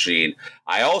time machine.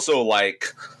 I also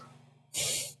like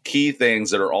key things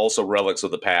that are also relics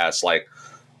of the past, like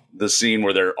the scene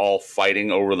where they're all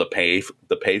fighting over the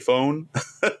payphone.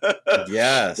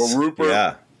 Yes. Where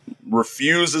Rupert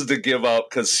refuses to give up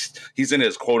because he's in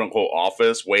his quote unquote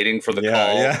office waiting for the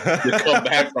call to come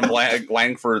back from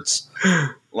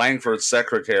Langford's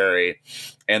secretary.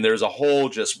 And there's a whole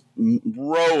just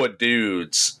row of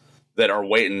dudes that are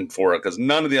waiting for it because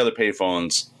none of the other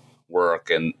payphones work.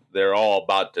 And they're all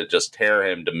about to just tear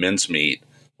him to mincemeat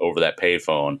over that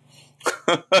payphone.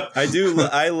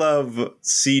 I love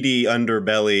seedy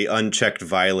underbelly, unchecked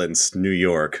violence, New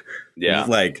York. Yeah.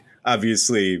 Like,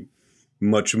 obviously,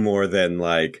 much more than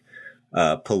like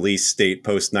police state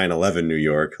post 9/11 New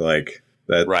York. Like,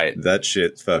 that, right. That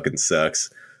shit fucking sucks.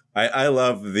 I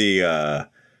love the,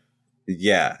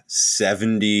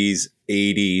 70s,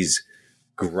 80s,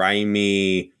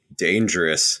 grimy,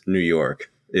 dangerous New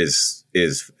York is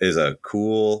a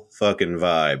cool fucking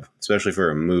vibe, especially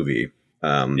for a movie.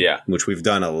 Which we've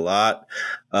done a lot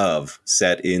of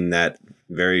set in that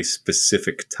very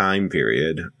specific time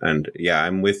period. And yeah,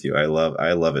 I'm with you. I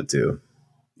love it too.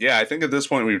 Yeah, I think at this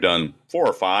point we've done 4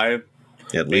 or 5.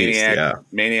 At least, yeah.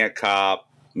 Maniac Cop,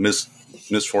 Miss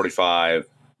 45,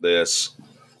 this.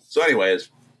 So anyways,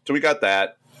 so we got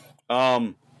that.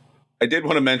 I did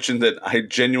want to mention that I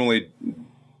genuinely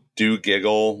do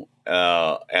giggle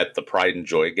at the Pride and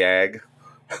Joy gag.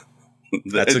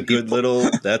 That's a good little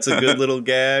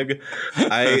gag.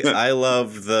 I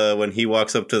love when he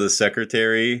walks up to the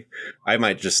secretary. I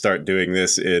might just start doing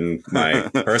this in my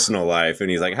personal life. And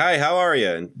he's like, "Hi, how are you?"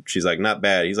 And she's like, "Not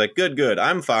bad." He's like, "Good,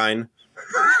 I'm fine."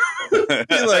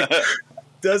 He like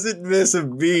doesn't miss a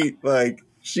beat. Like,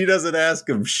 she doesn't ask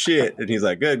him shit, and he's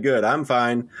like, "Good, I'm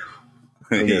fine."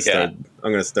 I'm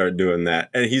gonna start doing that.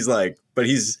 And he's like, but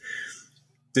he's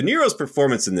De Niro's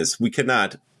performance in this. We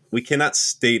cannot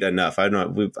state enough. I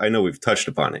know we've touched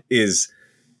upon it. Is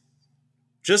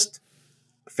just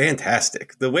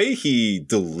fantastic. The way he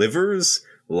delivers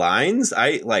lines,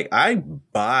 I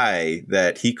buy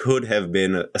that he could have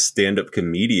been a stand-up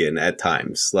comedian at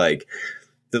times. Like,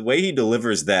 the way he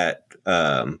delivers that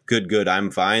good,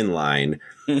 I'm fine line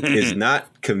is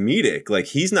not comedic. Like,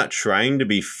 he's not trying to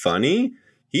be funny.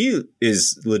 He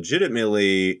is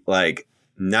legitimately like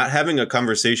not having a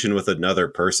conversation with another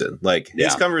person. Like,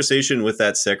 his conversation with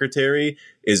that secretary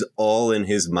is all in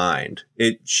his mind.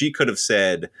 She could have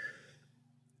said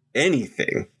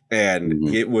anything and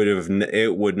it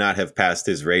would not have passed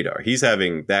his radar. He's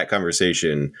having that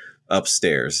conversation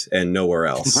upstairs and nowhere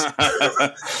else.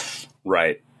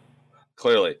 Right.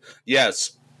 Clearly.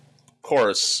 Yes. Of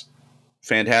course.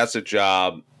 Fantastic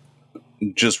job.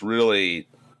 Just really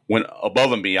went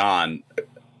above and beyond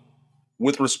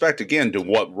with respect, again, to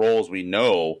what roles we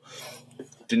know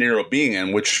De Niro being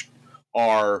in, which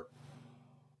are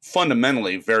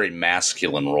fundamentally very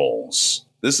masculine roles.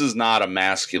 This is not a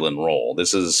masculine role.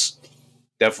 This is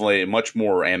definitely much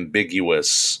more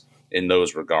ambiguous in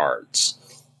those regards.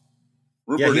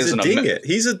 Rupert he's a dingus.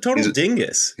 He's a total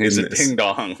dingus. He's a ding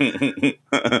dong.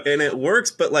 And it works,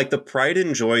 but like the pride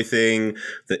and joy thing,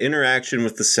 the interaction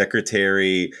with the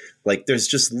secretary, like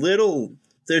there's little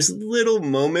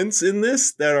moments in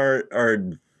this that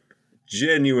are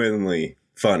genuinely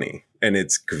funny, and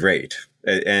it's great.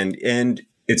 And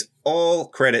it's all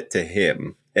credit to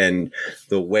him and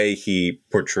the way he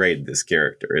portrayed this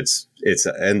character. It's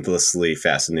endlessly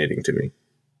fascinating to me.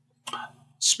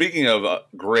 Speaking of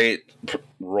great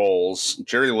roles,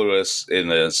 Jerry Lewis in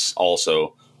this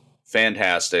also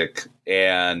fantastic.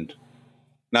 And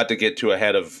not to get too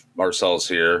ahead of ourselves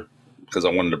here, because I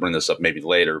wanted to bring this up maybe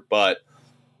later, but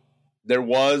there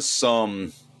was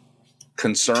some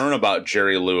concern about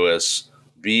Jerry Lewis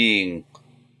being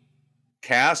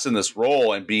cast in this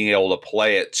role and being able to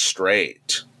play it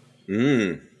straight.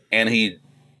 And he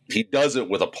does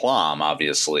it with aplomb,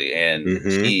 obviously, and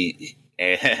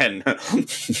And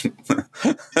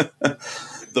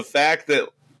the fact that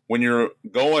when you're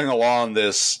going along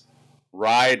this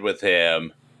ride with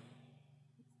him,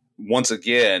 once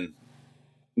again,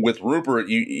 with Rupert,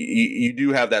 you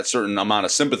do have that certain amount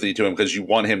of sympathy to him because you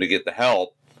want him to get the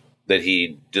help that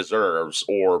he deserves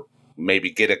or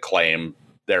maybe get a claim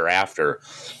thereafter.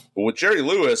 But with Jerry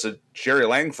Lewis and Jerry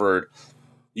Langford,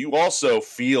 you also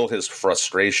feel his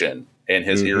frustration and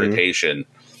his irritation.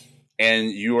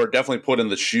 And you are definitely put in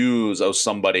the shoes of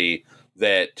somebody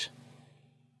that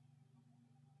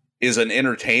is an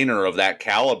entertainer of that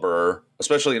caliber,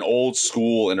 especially an old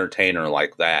school entertainer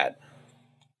like that.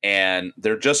 And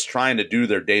they're just trying to do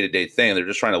their day-to-day thing. They're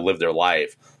just trying to live their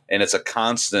life. And it's a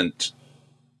constant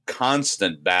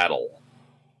battle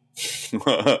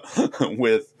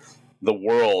with the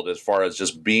world as far as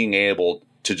just being able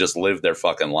to just live their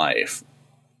fucking life.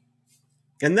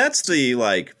 And that's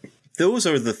those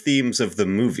are the themes of the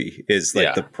movie, is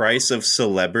the price of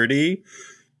celebrity,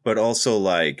 but also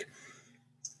like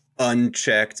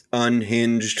unchecked,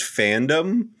 unhinged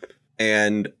fandom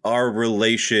and our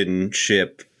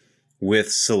relationship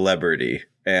with celebrity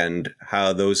and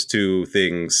how those two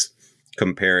things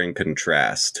compare and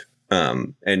contrast.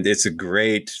 And it's a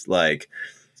great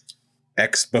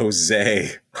expose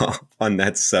on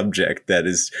that subject that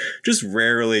is just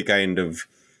rarely kind of,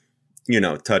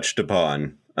 touched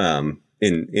upon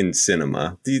in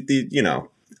cinema.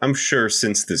 I'm sure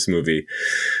since this movie,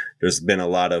 there's been a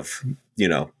lot of,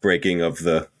 breaking of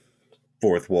the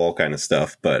fourth wall kind of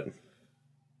stuff, but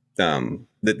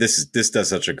this does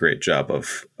such a great job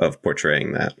of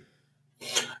portraying that.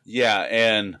 Yeah,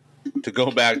 and to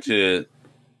go back to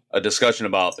a discussion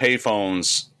about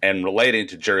payphones and relating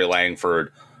to Jerry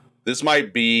Langford, this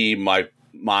might be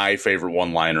my favorite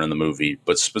one-liner in the movie,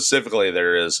 but specifically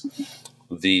there is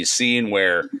the scene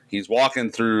where he's walking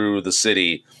through the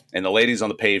city and the lady's on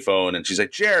the payphone and she's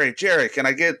like, Jerry, can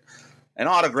I get an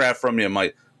autograph from you?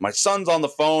 My son's on the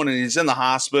phone and he's in the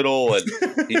hospital, and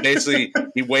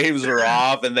he waves her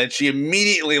off, and then she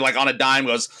immediately, on a dime,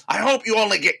 goes, I hope you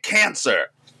only get cancer.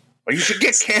 Or you should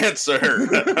get cancer.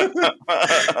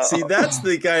 See, that's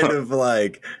the kind of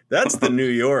that's the New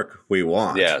York we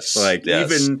want. Yes.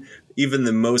 Yes. Even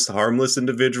the most harmless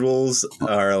individuals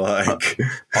are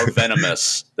are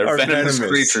venomous. They're venomous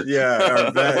creatures.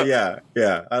 Yeah.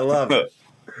 Yeah. I love it.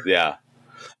 Yeah.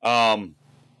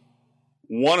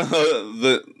 One of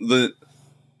the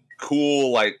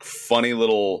cool, funny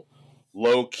little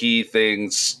low key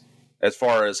things as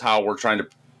far as how we're trying to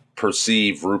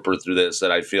perceive Rupert through this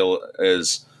that I feel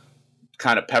is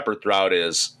kind of peppered throughout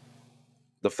is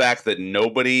the fact that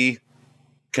nobody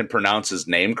can pronounce his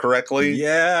name correctly.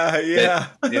 Yeah.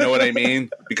 You know what I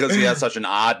mean? Because he has such an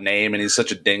odd name and he's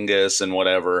such a dingus and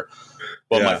whatever.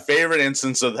 But my favorite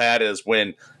instance of that is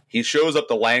when he shows up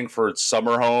to Langford's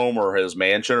summer home or his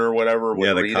mansion or whatever.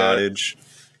 Yeah, the cottage.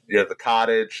 Yeah, the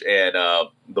cottage. And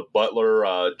the butler,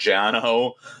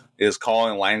 Jano, is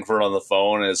calling Langford on the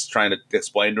phone and is trying to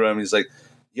explain to him. He's like,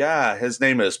 yeah, his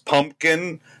name is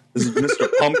Pumpkin. This is Mr.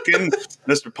 Pumpkin.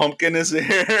 Mr. Pumpkin is here.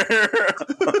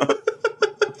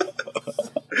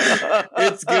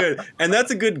 It's good, and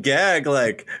that's a good gag.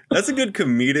 Like, that's a good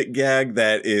comedic gag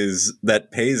that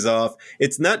pays off.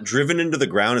 It's not driven into the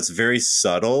ground. It's very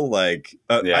subtle. Like,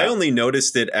 I only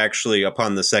noticed it actually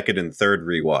upon the second and third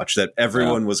rewatch that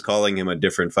everyone was calling him a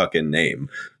different fucking name.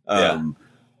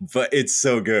 But it's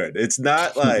so good. It's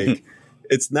not like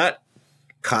it's not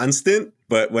constant,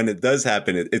 but when it does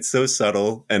happen, it's so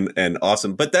subtle and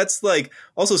awesome. But that's like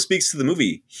also speaks to the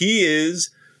movie. He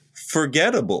is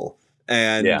forgettable.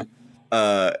 And,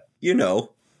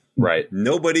 right.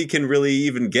 Nobody can really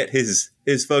even get his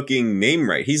fucking name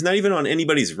right. He's not even on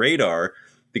anybody's radar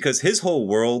because his whole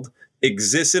world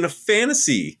exists in a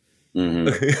fantasy.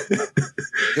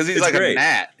 Because he's like great. A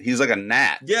gnat. He's like a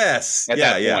gnat. Yes. At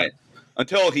that point.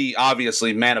 Until he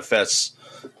obviously manifests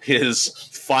his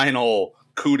final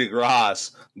coup de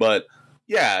grace. But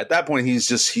yeah, at that point,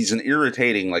 he's an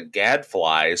irritating like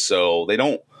gadfly. So they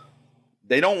don't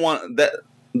want that.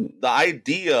 The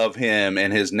idea of him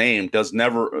and his name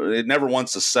never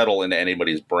wants to settle into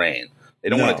anybody's brain. They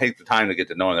don't want to take the time to get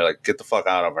to know him. They're like, get the fuck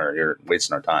out of here. You're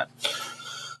wasting our time.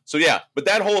 So yeah, but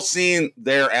that whole scene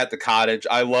there at the cottage,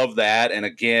 I love that. And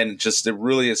again, just it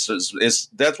really is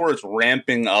that's where it's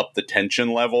ramping up the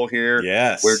tension level here.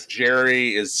 Yes. Where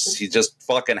Jerry he just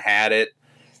fucking had it.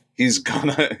 You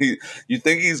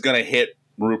think he's gonna hit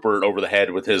Rupert over the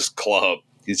head with his club.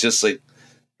 He's just like,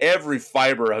 every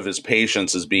fiber of his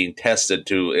patience is being tested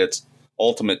to its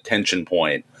ultimate tension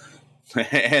point.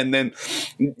 And then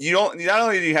not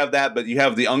only do you have that, but you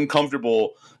have the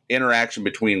uncomfortable interaction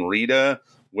between Rita,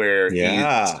 where he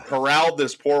corralled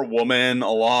this poor woman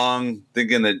along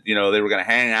thinking that, they were going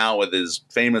to hang out with his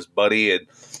famous buddy, and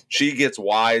she gets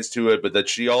wise to it, but that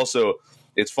she also,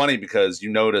 it's funny because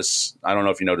you notice, I don't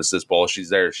know if you noticed this, Paul, she's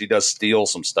there. She does steal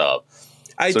some stuff.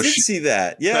 I did see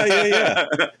that. Yeah.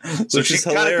 So which is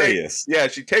hilarious.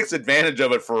 She takes advantage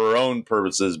of it for her own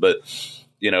purposes, but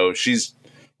she's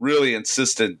really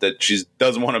insistent that she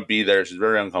doesn't want to be there. She's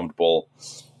very uncomfortable.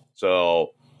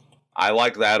 So I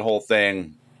like that whole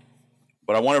thing,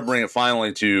 but I want to bring it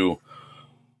finally to,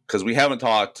 because we haven't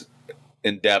talked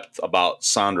in depth about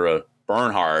Sandra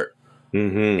Bernhard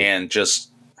and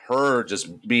just her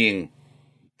just being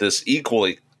this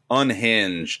equally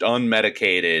unhinged,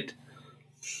 unmedicated,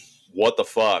 what the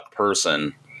fuck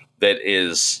person that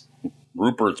is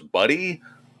Rupert's buddy.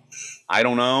 I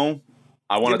don't know.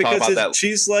 I want to talk about that.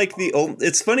 She's like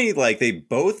it's funny, like they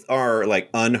both are like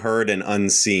unheard and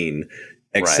unseen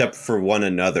except for one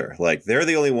another. Like they're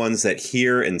the only ones that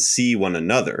hear and see one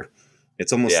another.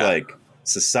 It's almost like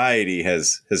society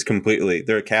has completely,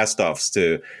 they're cast-offs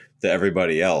to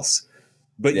everybody else.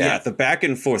 But the back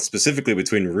and forth specifically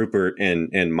between Rupert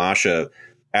and Masha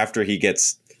after he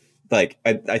gets like,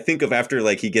 I think of after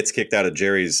like he gets kicked out of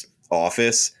Jerry's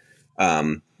office,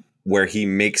 where he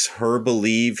makes her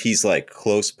believe he's like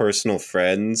close personal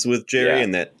friends with Jerry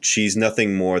and that she's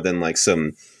nothing more than like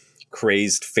some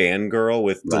crazed fangirl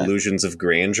with delusions of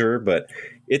grandeur. But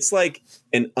it's like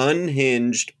an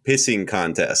unhinged pissing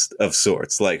contest of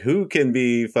sorts. Like who can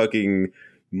be fucking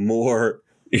more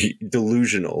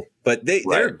delusional? But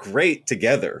they're great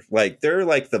together. Like they're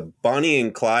like the Bonnie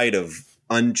and Clyde of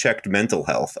unchecked mental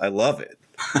health. I love it.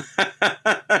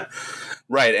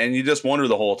 Right. And you just wonder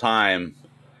the whole time,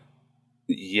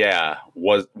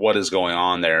 what is going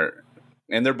on there?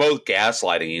 And they're both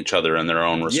gaslighting each other in their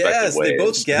own respective ways. Yes, they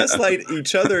both gaslight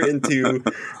each other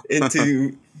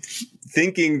into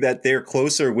thinking that they're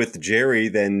closer with Jerry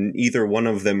than either one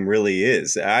of them really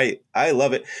is. I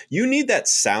love it. You need that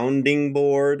sounding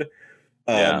board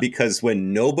because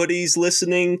when nobody's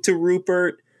listening to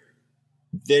Rupert,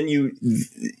 then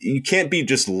you can't be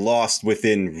just lost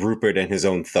within Rupert and his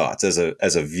own thoughts as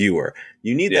a viewer.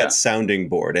 You need that sounding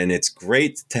board, and it's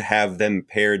great to have them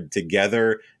paired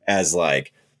together as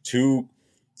like two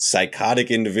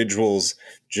psychotic individuals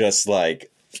just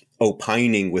like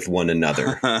opining with one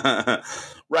another.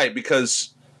 Right,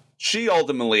 because she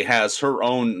ultimately has her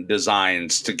own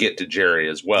designs to get to Jerry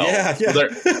as well. Yeah. So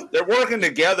they're working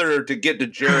together to get to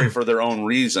Jerry for their own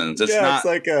reasons.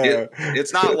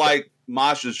 It's not like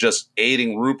Masha's just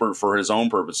aiding Rupert for his own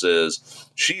purposes.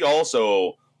 She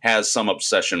also has some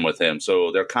obsession with him.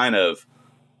 So they're kind of,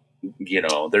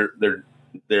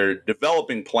 they're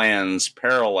developing plans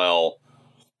parallel.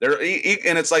 And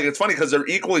it's funny because they're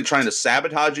equally trying to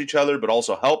sabotage each other, but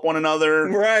also help one another.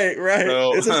 Right.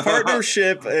 So, it's a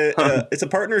partnership. It's a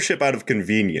partnership out of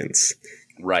convenience.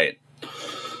 Right.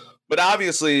 But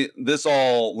obviously, this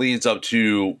all leads up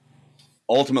to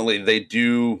ultimately they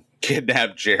do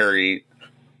kidnap Jerry,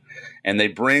 and they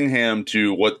bring him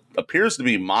to what appears to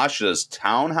be Masha's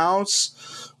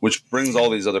townhouse, which brings all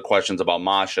these other questions about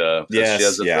Masha. Yes, she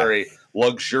has a very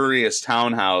luxurious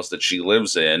townhouse that she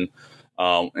lives in,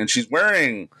 and she's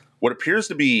wearing what appears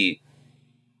to be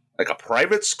like a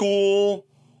private school,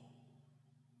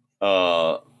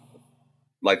 like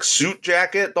suit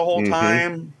jacket the whole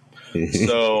time.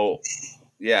 So,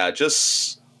 yeah,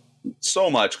 just so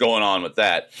much going on with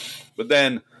that. But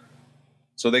then,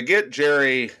 so they get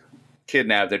Jerry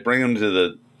kidnapped. They bring him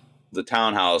to the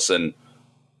townhouse, and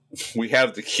we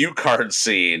have the cue card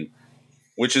scene,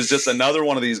 which is just another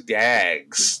one of these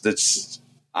gags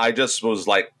I just was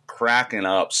like cracking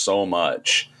up so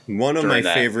much. One of my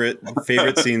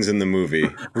favorite scenes in the movie.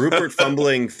 Rupert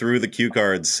fumbling through the cue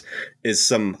cards is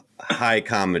some high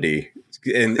comedy.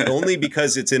 And only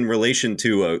because it's in relation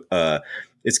to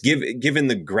it's given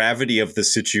the gravity of the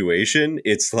situation.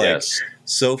 It's like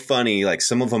so funny. Like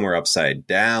some of them are upside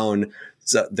down,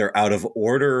 so they're out of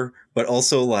order, but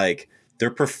also like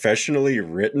they're professionally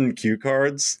written cue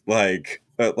cards, like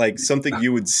something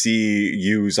you would see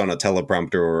use on a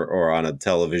teleprompter or on a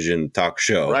television talk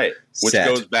show, right? Which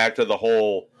goes back to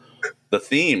the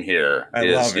theme here. I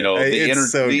love it.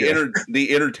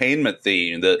 The entertainment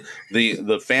theme,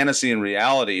 the fantasy and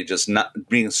reality just not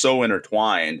being so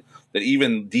intertwined that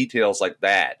even details like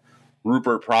that,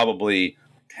 Rupert probably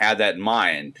had that in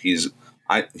mind. He's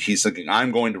thinking,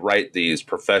 I'm going to write these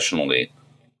professionally,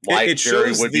 like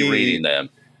Jerry would be reading them.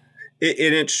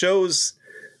 It shows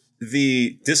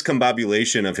the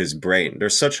discombobulation of his brain.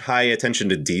 There's such high attention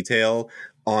to detail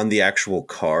on the actual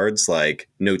cards, like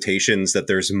notations that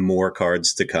there's more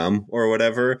cards to come or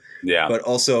whatever. Yeah. But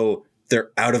also they're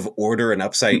out of order and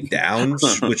upside down,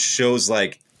 which shows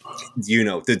like,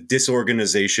 the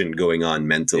disorganization going on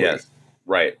mentally. Yes,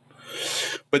 right.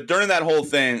 But during that whole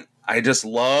thing, I just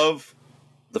love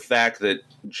the fact that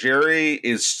Jerry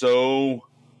is so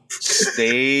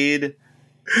staid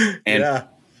and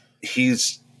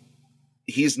he's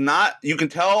not, you can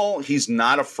tell he's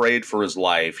not afraid for his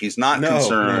life. He's not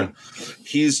concerned. No.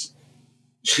 She's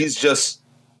just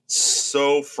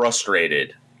so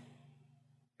frustrated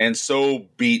and so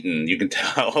beaten. You can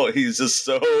tell he's just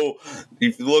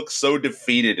he looks so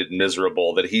defeated and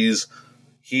miserable that he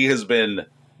has been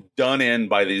done in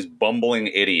by these bumbling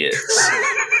idiots.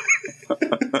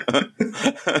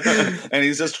 And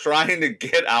he's just trying to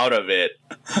get out of it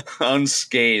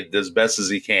unscathed as best as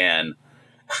he can.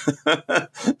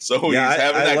 So he's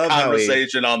having that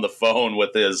conversation on the phone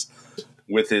with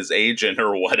his agent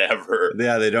or whatever.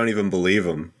 Yeah, they don't even believe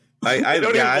him. I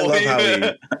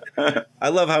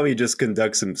love how he just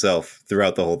conducts himself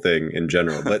throughout the whole thing in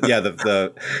general. But yeah,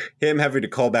 the him having to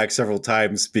call back several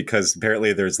times because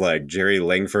apparently there's like Jerry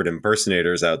Langford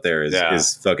impersonators out there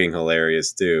is fucking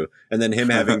hilarious too. And then him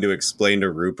having to explain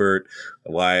to Rupert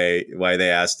why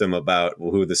they asked him about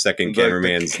who the second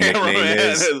cameraman's nickname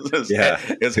is.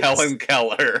 Is Helen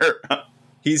Keller.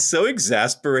 He's so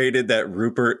exasperated that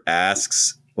Rupert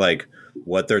asks like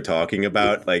what they're talking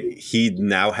about. Like he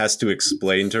now has to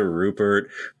explain to Rupert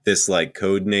this like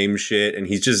code name shit, and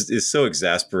he just is so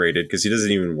exasperated because he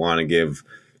doesn't even want to give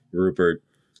Rupert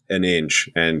an inch,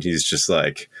 and he's just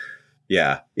like,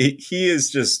 he's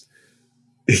just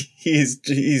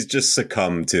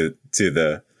succumbed to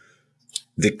the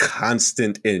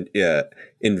constant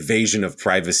invasion of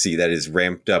privacy that is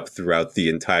ramped up throughout the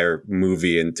entire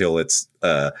movie until its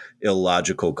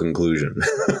illogical conclusion.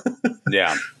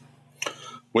 Yeah.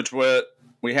 Which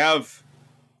we have,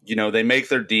 they make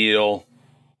their deal.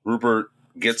 Rupert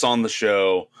gets on the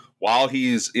show. While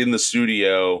he's in the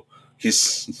studio,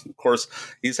 he's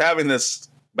having this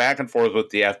back and forth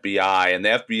with the FBI, and the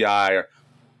FBI,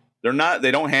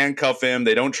 they don't handcuff him.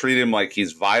 They don't treat him like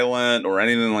he's violent or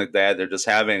anything like that. They're just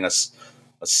having a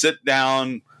sit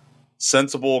down,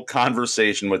 sensible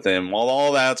conversation with him. While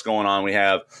all that's going on, we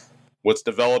have what's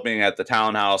developing at the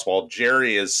townhouse while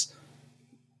Jerry is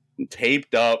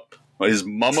taped up, is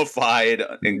mummified,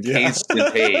 encased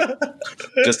in tape.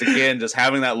 Just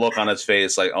having that look on his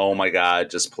face, like, oh my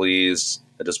God, just please,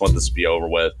 I just want this to be over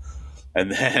with.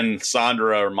 And then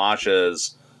Sandra or Masha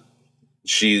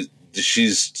she's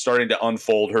starting to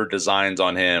unfold her designs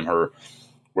on him, where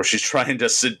she's trying to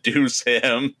seduce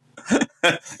him,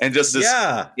 and just this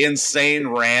insane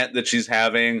rant that she's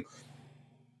having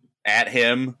at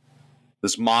him.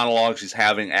 This monologue she's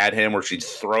having at him where she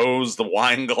throws the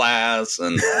wine glass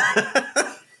and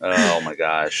oh my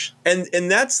gosh.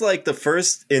 And that's like not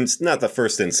the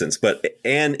first instance, but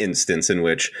an instance in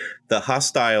which the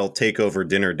hostile takeover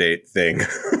dinner date thing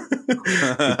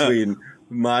between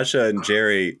Masha and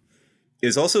Jerry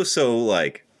is also so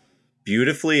like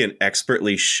beautifully and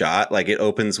expertly shot. Like it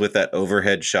opens with that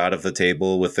overhead shot of the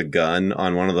table with the gun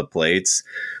on one of the plates.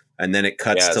 And then it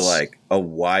cuts to like a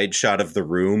wide shot of the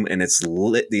room and it's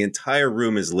lit. The entire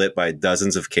room is lit by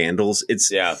dozens of candles.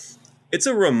 It's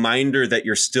a reminder that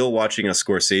you're still watching a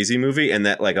Scorsese movie and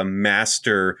that like a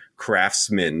master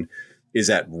craftsman is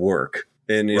at work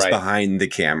and is behind the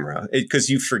camera. Because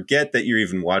you forget that you're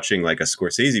even watching like a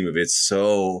Scorsese movie. It's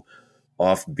so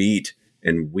offbeat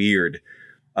and weird.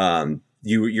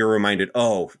 You're reminded,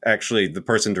 oh, actually, the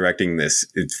person directing this,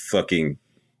 it fucking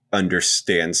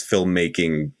understands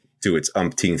filmmaking to its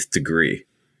umpteenth degree.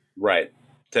 Right.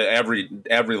 To every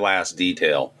last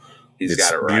detail. He's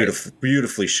got it right.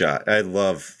 Beautifully shot. I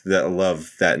love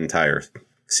that entire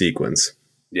sequence.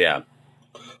 Yeah.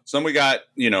 So then we got,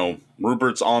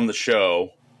 Rupert's on the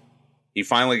show. He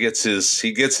finally gets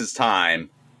his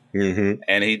time,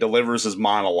 and he delivers his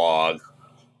monologue,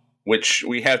 which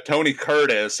we have Tony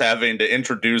Curtis having to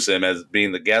introduce him as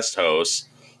being the guest host,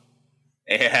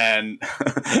 and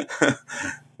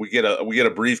we get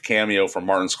a brief cameo from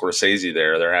Martin Scorsese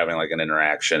there. They're having like an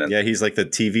interaction. Yeah, he's like the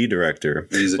TV director.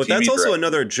 But that's also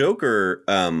another Joker,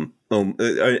 an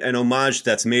homage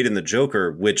that's made in the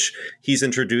Joker, which he's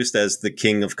introduced as the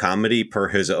king of comedy per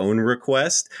his own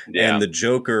request. Yeah. And the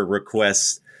Joker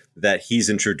requests that he's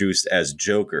introduced as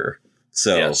Joker.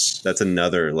 So that's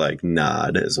another like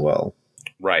nod as well.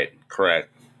 Right. Correct.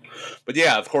 But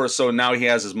yeah, of course. So now he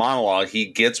has his monologue. He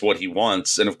gets what he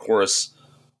wants. And of course,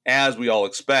 as we all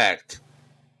expect,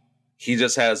 he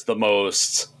just has the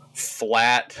most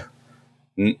flat,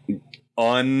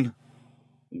 unwitty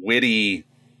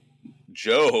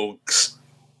jokes.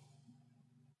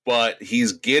 But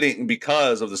he's getting,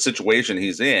 because of the situation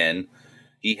he's in,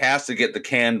 he has to get the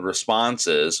canned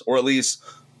responses, or at least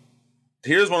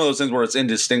here's one of those things where it's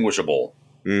indistinguishable.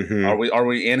 Mm-hmm. Are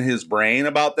we in his brain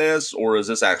about this, or is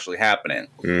this actually happening?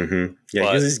 Mm-hmm. Yeah,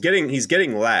 because he's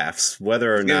getting laughs,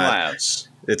 whether or not laughs.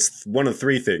 It's one of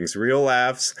three things: real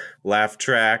laughs, laugh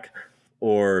track,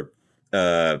 or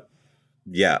all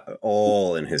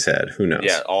in his head. Who knows?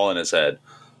 Yeah, all in his head.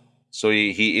 So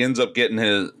he ends up getting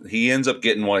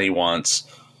what he wants.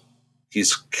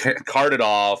 He's carted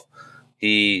off.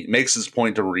 He makes his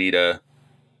point to Rita,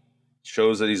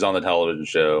 shows that he's on the television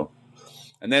show.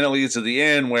 And then it leads to the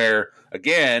end where,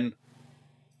 again,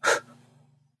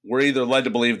 we're either led to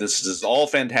believe this is all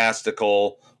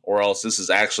fantastical or else this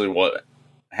is actually what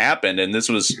happened. And this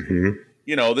was,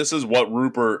 this is what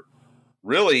Rupert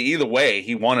really, either way,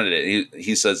 he wanted it.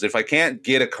 He says, if I can't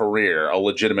get a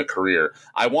legitimate career,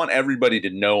 I want everybody to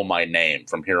know my name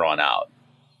from here on out.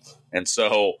 And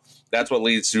so that's what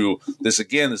leads to this,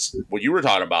 again, this what you were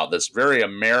talking about, this very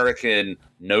American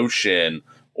notion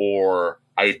or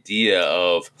idea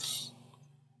of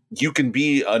you can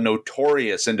be a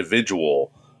notorious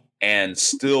individual and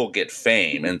still get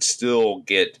fame and still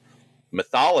get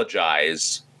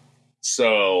mythologized.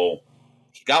 So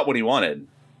he got what he wanted.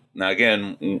 Now,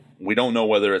 again, we don't know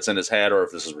whether it's in his head or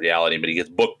if this is reality, but he gets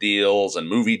book deals and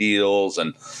movie deals,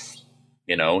 and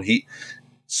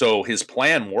so his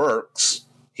plan works.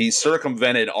 He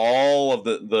circumvented all of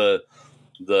the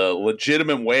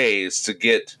legitimate ways to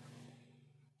get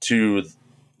to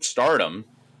stardom,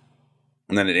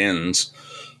 and then it ends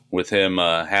with him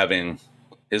having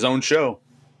his own show.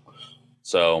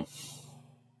 So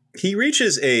he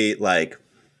reaches a like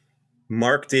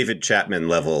Mark David Chapman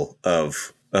level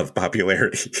of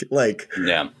popularity.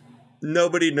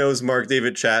 Nobody knows Mark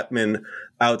David Chapman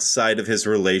outside of his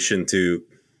relation to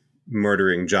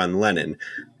murdering John Lennon,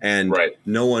 and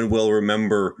no one will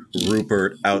remember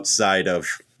Rupert outside of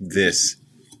this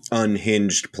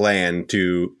unhinged plan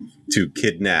to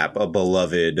kidnap a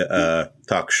beloved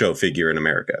talk show figure in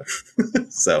America.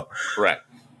 So correct.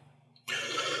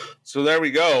 So there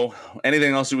we go.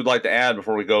 Anything else you would like to add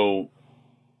before we go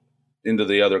into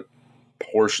the other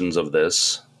portions of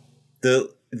this?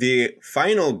 The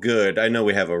final good, I know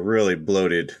we have a really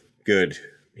bloated good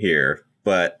here,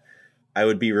 but I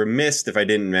would be remiss if I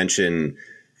didn't mention,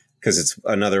 because it's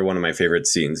another one of my favorite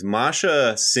scenes,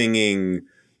 Masha singing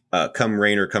Come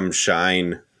Rain or Come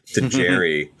Shine to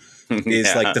Jerry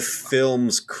is like the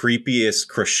film's creepiest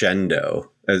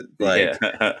crescendo.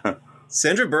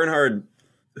 Sandra Bernhard,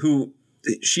 who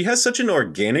she has such an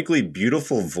organically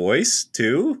beautiful voice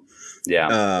too.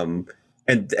 Yeah.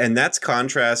 And that's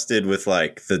contrasted with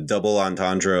like the double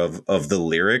entendre of the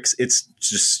lyrics. It's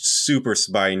just super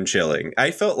spine chilling.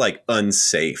 I felt like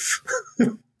unsafe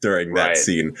during that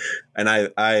scene. And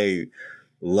I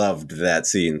loved that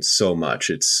scene so much.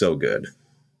 It's so good.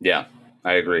 Yeah,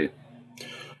 I agree.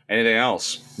 Anything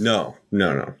else? No.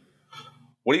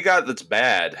 What do you got that's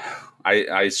bad?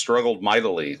 I struggled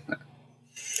mightily.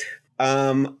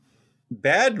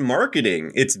 Bad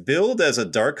marketing. It's billed as a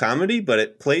dark comedy, but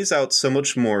it plays out so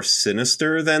much more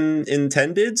sinister than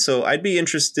intended. So I'd be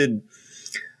interested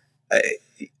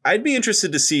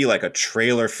to see like a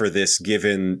trailer for this,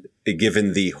 given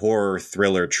the horror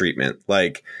thriller treatment.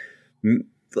 Like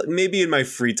maybe in my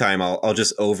free time, I'll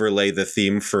just overlay the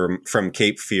theme from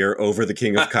Cape Fear over the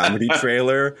King of Comedy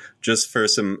trailer, just for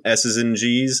some S's and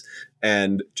G's,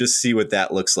 and just see what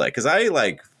that looks like. Because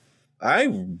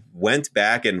I went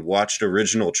back and watched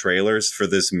original trailers for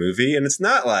this movie, and it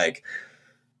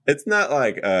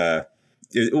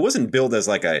wasn't billed as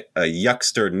like a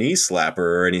yuckster knee slapper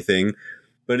or anything,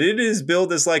 but it is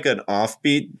billed as like an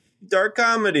offbeat dark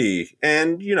comedy,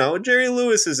 and Jerry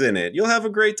Lewis is in it. You'll have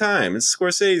a great time. It's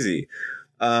Scorsese.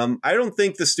 I don't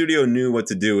think the studio knew what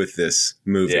to do with this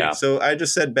movie, so I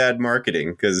just said bad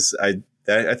marketing, because I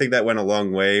think that went a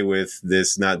long way with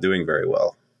this not doing very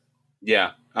well.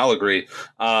 Yeah, I'll agree.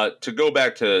 To go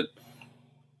back to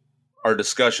our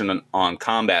discussion on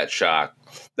Combat Shock,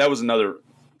 that was another,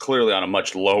 clearly on a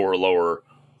much lower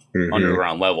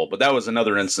underground level, but that was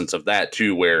another instance of that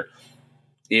too, where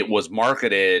it was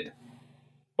marketed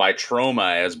by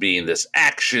Troma as being this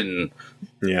action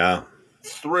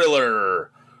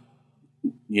thriller,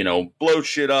 blow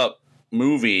shit up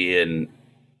movie, and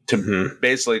to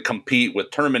basically compete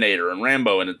with Terminator and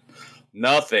Rambo, and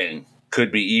nothing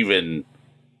could be even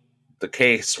the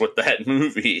case with that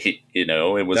movie.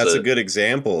 It was a good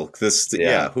example.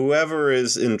 Whoever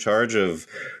is in charge of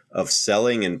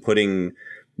selling and putting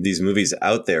these movies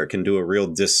out there can do a real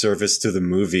disservice to the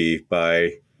movie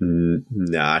by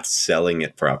not selling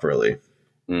it properly.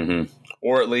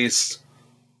 Or at least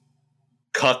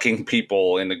cucking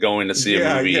people into going to see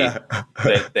a movie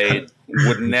that they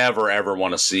would never ever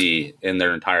want to see in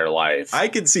their entire life. I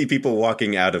could see people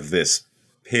walking out of this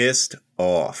pissed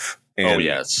off and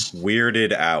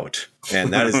weirded out,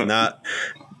 and that is not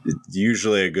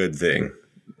usually a good thing.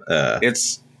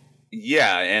 Unless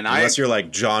you're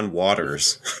like John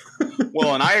Waters.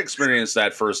 Well, and I experienced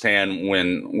that firsthand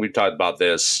when we talked about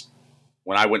this,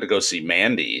 when I went to go see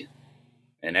Mandy,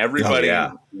 and everybody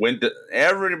went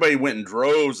in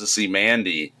droves to see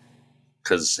Mandy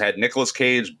because it had Nicolas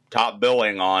Cage top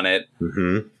billing on it,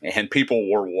 and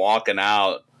people were walking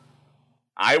out.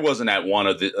 I wasn't at one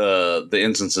of the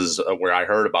instances where I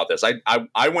heard about this.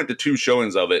 I went to 2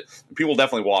 showings of it, and people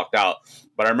definitely walked out.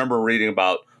 But I remember reading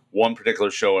about one particular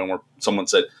showing where someone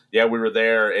said, "Yeah, we were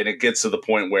there," and it gets to the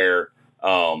point where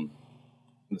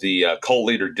the cult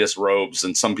leader disrobes,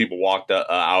 and some people walked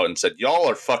out and said, "Y'all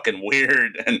are fucking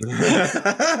weird," and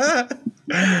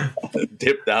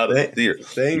dipped out of the theater.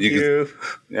 Thank you.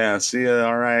 Yeah, see ya.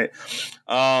 All right.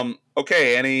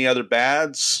 Okay, any other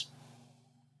bads?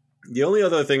 The only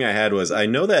other thing I had was, I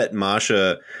know that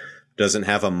Masha doesn't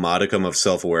have a modicum of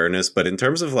self-awareness, but in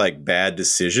terms of like bad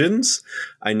decisions,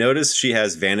 I noticed she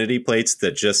has vanity plates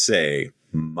that just say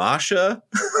Masha.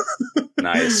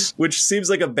 Nice. Which seems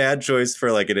like a bad choice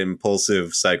for like an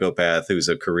impulsive psychopath who's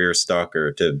a career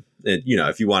stalker to,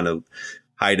 if you want to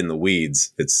hide in the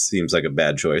weeds, it seems like a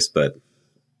bad choice, but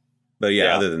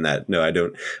other than that, no, I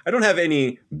don't have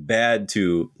any bad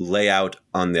to lay out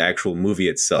on the actual movie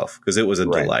itself, because it was a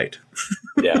delight.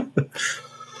 Yeah.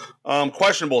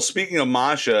 Questionable. Speaking of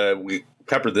Masha, we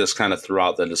peppered this kind of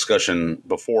throughout the discussion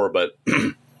before, but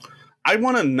I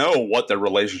want to know what their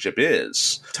relationship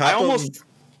is. Go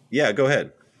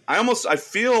ahead. I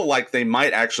feel like they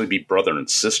might actually be brother and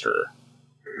sister.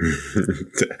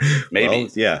 Maybe. Well,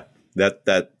 yeah.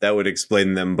 That would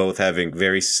explain them both having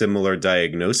very similar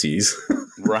diagnoses.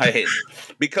 Right.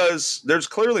 Because there's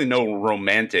clearly no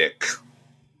romantic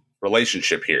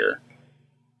relationship here.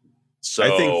 So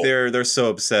I think they're so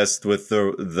obsessed with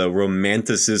the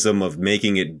romanticism of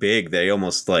making it big, they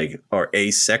almost like are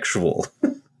asexual.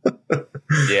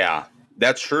 Yeah,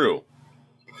 that's true.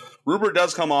 Rupert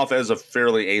does come off as a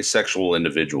fairly asexual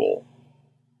individual.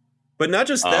 But not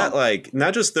just that,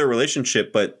 not just their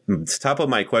relationship, but top of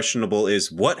my questionable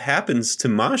is what happens to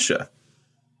Masha.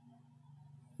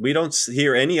 We don't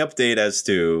hear any update as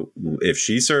to if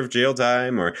she served jail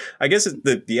time, or I guess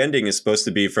the ending is supposed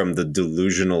to be from the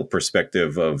delusional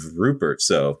perspective of Rupert.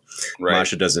 So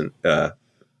Masha isn't in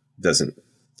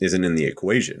the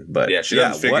equation. But she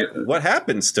doesn't figure what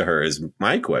happens to her is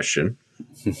my question.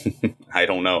 I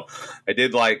don't know. I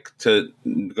did like to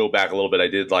go back a little bit. I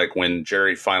did like when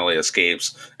Jerry finally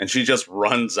escapes and she just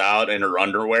runs out in her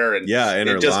underwear and in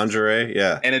her lingerie.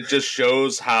 Yeah. And it just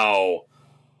shows how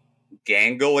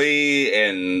gangly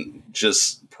and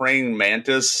just praying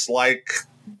mantis like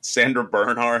Sandra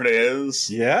Bernhard is.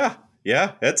 Yeah,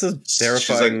 that's a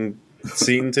terrifying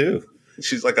scene too.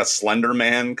 She's like a Slender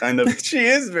Man kind of. She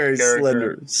is very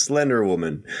slender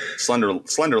woman,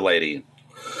 slender lady.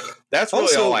 That's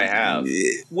really all I have.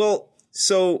 Well,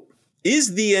 so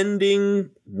is the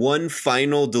ending one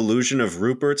final delusion of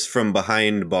Rupert's from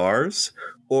behind bars,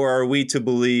 or are we to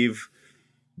believe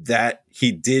that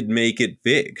he did make it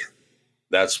big?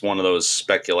 That's one of those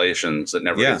speculations that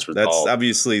never gets resolved. That's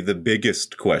obviously the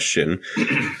biggest question.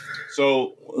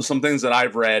 So some things that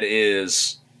I've read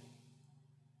is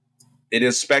it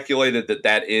is speculated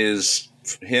that is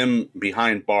him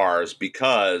behind bars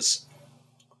because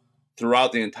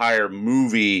throughout the entire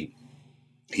movie,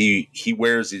 he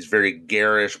wears these very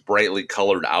garish, brightly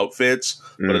colored outfits.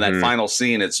 But in that final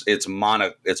scene, it's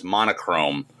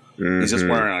monochrome. He's just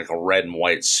wearing like a red and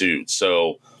white suit.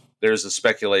 So there's a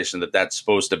speculation that that's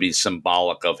supposed to be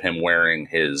symbolic of him wearing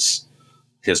his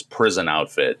prison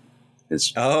outfit.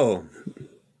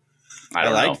 I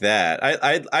like that.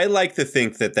 I like to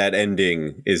think that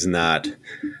ending is not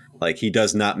like he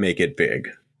does not make it big.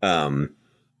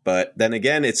 But then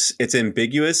again, it's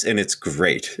ambiguous and it's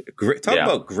great. Talk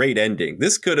about great ending.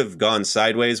 This could have gone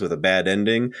sideways with a bad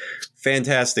ending.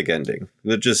 Fantastic ending.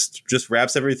 It just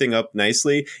wraps everything up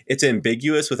nicely. It's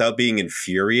ambiguous without being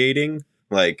infuriating.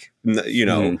 Like,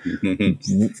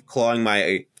 clawing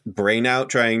my brain out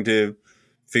trying to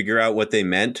figure out what they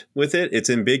meant with it. It's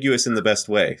ambiguous in the best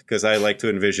way because I like to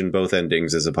envision both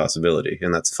endings as a possibility,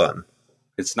 and that's fun.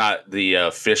 It's not the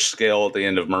fish scale at the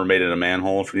end of Mermaid in a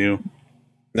Manhole for you?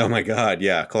 Oh my God,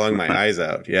 yeah. Clawing my eyes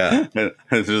out, yeah. It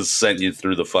just sent you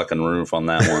through the fucking roof on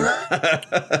that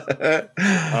one.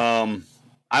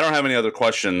 I don't have any other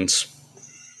questions.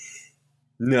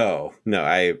 No,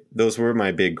 those were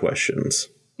my big questions.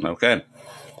 Okay.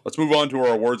 Let's move on to our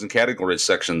awards and categories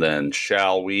section then,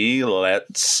 shall we?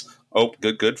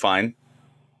 Good, fine.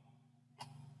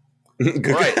 Good.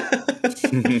 Right.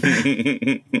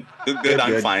 good,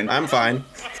 I'm fine. I'm fine.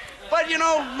 But,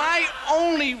 my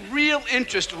only real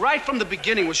interest right from the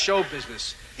beginning was show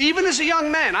business. Even as a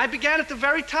young man, I began at the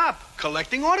very top,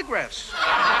 collecting autographs.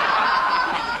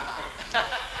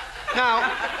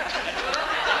 Now,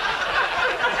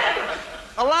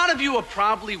 a lot of you are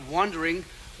probably wondering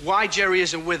why Jerry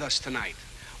isn't with us tonight.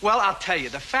 Well, I'll tell you.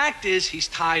 The fact is he's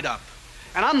tied up,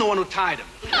 and I'm the one who tied him.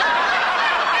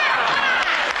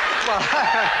 Well,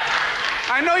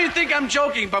 I know you think I'm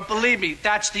joking, but believe me,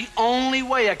 that's the only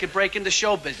way I could break into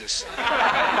show business.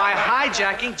 By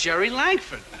hijacking Jerry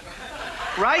Langford.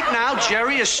 Right now,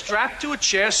 Jerry is strapped to a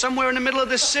chair somewhere in the middle of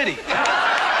this city.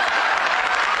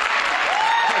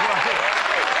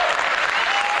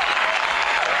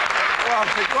 Well,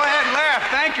 go ahead and laugh.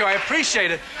 Thank you. I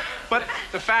appreciate it. But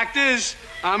the fact is,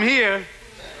 I'm here.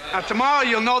 Now, tomorrow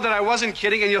you'll know that I wasn't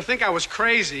kidding and you'll think I was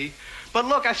crazy. But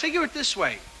look, I figure it this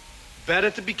way.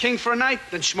 Better to be king for a night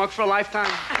than schmuck for a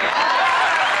lifetime.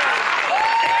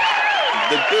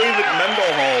 The David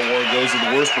Mendenhall Award goes to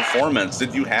the worst performance.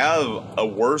 Did you have a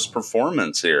worse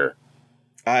performance here?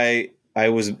 I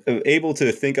was able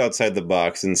to think outside the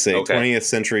box and say 20th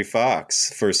Century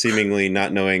Fox for seemingly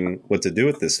not knowing what to do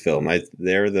with this film.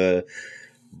 They're the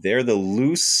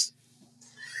loose.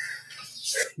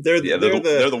 They're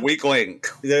the weak link.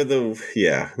 They're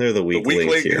the weak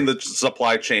link in the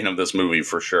supply chain of this movie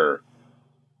for sure.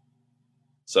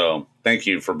 So thank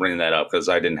you for bringing that up because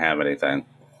I didn't have anything.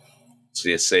 So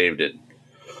you saved it.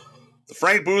 The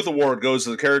Frank Booth Award goes to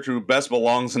the character who best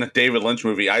belongs in a David Lynch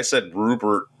movie. I said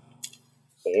Rupert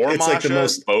or it's Masha. Like the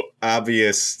most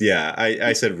obvious. Yeah,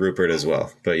 I said Rupert as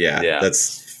well. But yeah,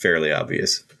 that's fairly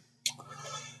obvious.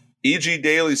 E.G.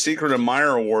 Daly's Secret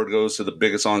Admirer Award goes to the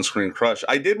biggest on-screen crush.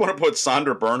 I did want to put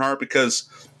Sandra Bernhard because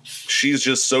she's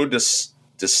just so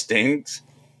distinct.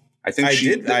 I think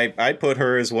I put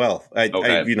her as well. I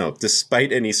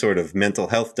despite any sort of mental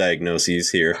health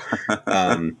diagnoses here,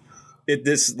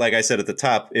 this, like I said at the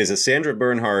top, is a Sandra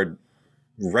Bernhard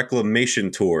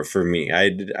reclamation tour for me.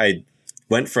 I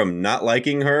went from not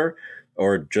liking her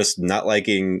or just not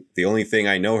liking the only thing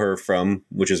I know her from,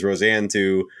 which is Roseanne,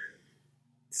 to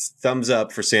thumbs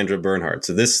up for Sandra Bernhard.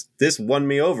 So this won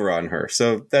me over on her.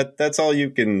 So that's all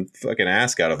you can fucking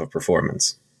ask out of a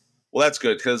performance. Well, that's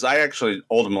good because I actually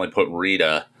ultimately put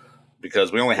Rita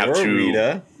because we only have two.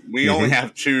 Rita. We only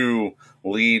have two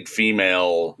lead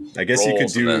female. I guess you could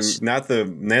do not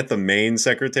the main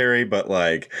secretary, but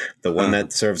like the one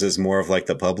that serves as more of like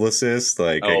the publicist.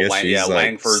 Like I guess she's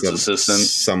Langford's assistant,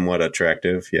 somewhat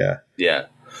attractive. Yeah.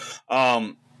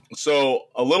 So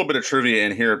a little bit of trivia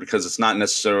in here because it's not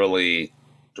necessarily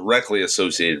directly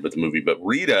associated with the movie. But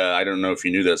Rita, I don't know if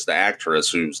you knew this, the actress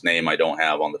whose name I don't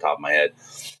have on the top of my head,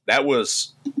 that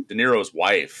was De Niro's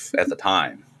wife at the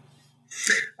time.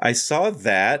 I saw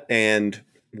that, and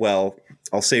well,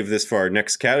 I'll save this for our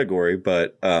next category.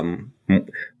 But one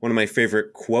of my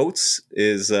favorite quotes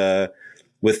is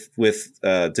with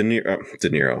De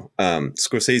Niro,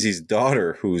 Scorsese's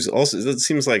daughter, who's also, it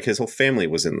seems like his whole family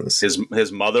was in this.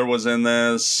 His mother was in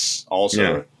this also.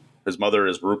 Yeah. His mother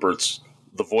is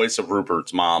the voice of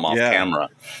Rupert's mom off camera.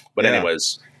 But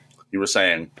anyways, you were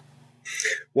saying.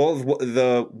 Well,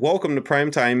 the Welcome to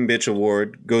Primetime Bitch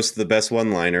Award goes to the best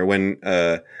one-liner when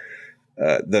the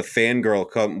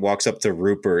fangirl walks up to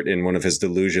Rupert in one of his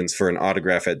delusions for an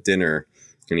autograph at dinner.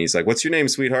 And he's like, "What's your name,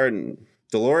 sweetheart?" And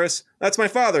Dolores? That's my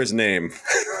father's name.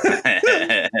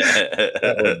 That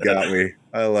one got me.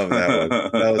 I love that one.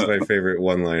 That was my favorite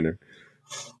one-liner.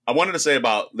 I wanted to say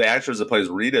about the actress that plays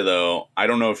Rita, though. I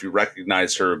don't know if you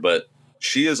recognize her, but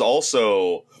she is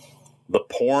also the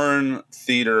porn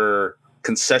theater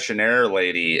concessionaire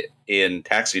lady in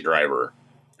Taxi Driver.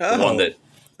 Oh. The one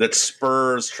that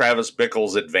spurs Travis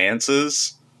Bickle's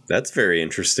advances. That's very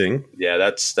interesting. Yeah,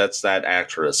 that's that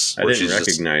actress. I didn't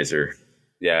recognize her.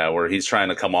 Yeah, where he's trying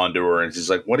to come on to her, and she's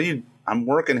like, "What are you? I'm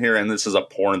working here, and this is a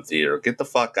porn theater. Get the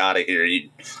fuck out of here, you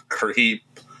creep."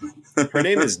 Her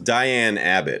name is Diane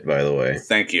Abbott, by the way.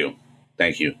 Thank you.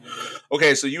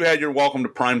 Okay, so you had your Welcome to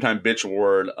Primetime Bitch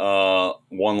Award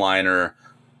one-liner.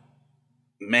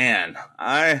 Man,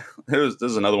 this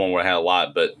is another one where I had a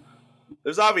lot, but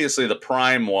there's obviously the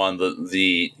prime one,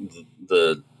 the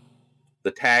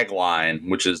tagline,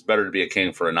 which is better to be a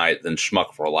king for a night than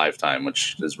schmuck for a lifetime,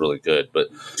 which is really good. But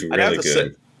really I'd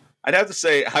have to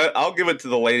say, I'll give it to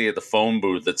the lady at the phone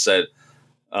booth that said,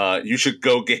 "You should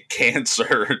go get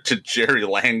cancer," to Jerry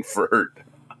Langford.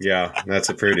 Yeah, that's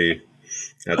a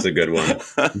good one.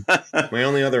 My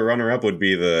only other runner-up would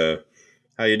be the,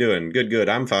 "How you doing?" Good,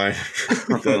 I'm fine."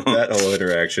 that whole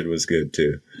interaction was good,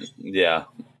 too. Yeah.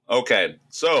 Okay,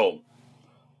 so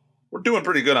we're doing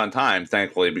pretty good on time,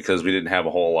 thankfully, because we didn't have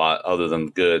a whole lot other than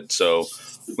good. So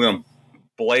we're going to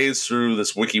blaze through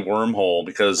this wiki wormhole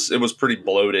because it was pretty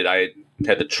bloated. I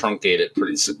had to truncate it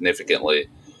pretty significantly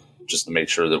just to make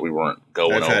sure that we weren't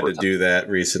going over. I've had to do that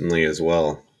recently as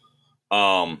well.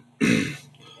 Martin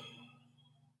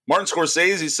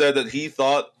Scorsese said that he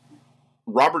thought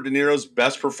Robert De Niro's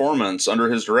best performance under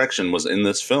his direction was in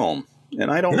this film. And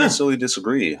I don't necessarily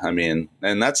disagree. I mean,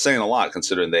 and that's saying a lot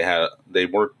considering they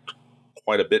worked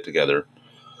quite a bit together.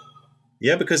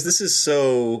 Yeah, because this is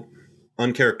so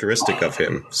uncharacteristic of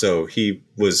him. So he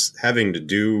was having to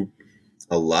do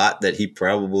a lot that he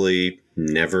probably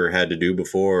never had to do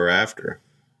before or after.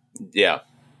 Yeah.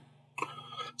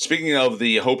 Speaking of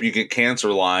the "hope you get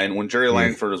cancer" line, when Jerry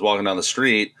Langford was walking down the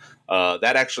street,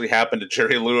 that actually happened to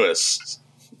Jerry Lewis.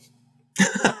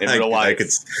 In real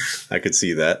life. I could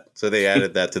see that. So they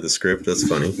added that to the script. That's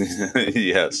funny.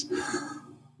 Yes.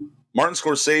 Martin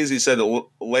Scorsese said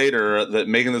later that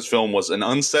making this film was an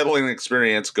unsettling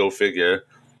experience, go figure,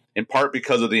 in part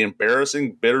because of the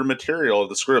embarrassing, bitter material of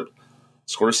the script.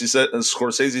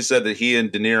 Scorsese said that he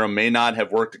and De Niro may not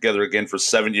have worked together again for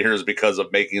 7 years because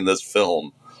of making this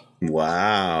film.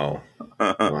 Wow.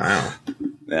 Wow.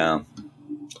 Yeah.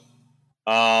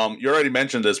 You already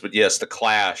mentioned this, but yes, The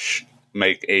Clash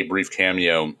make a brief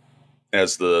cameo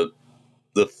as the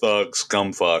thug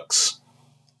scumfucks.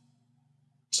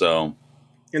 So,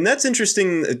 and that's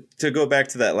interesting to go back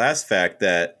to that last fact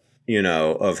that,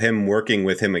 of him working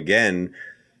with him again.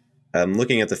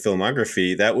 Looking at the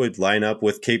filmography, that would line up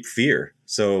with Cape Fear.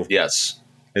 So yes,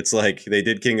 it's like they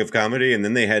did King of Comedy, and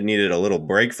then they had needed a little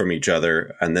break from each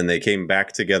other, and then they came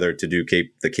back together to do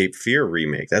the Cape Fear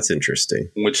remake. That's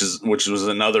interesting. Which was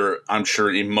another, I'm sure,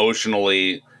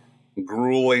 emotionally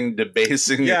grueling,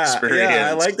 debasing experience. Yeah,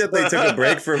 I like that they took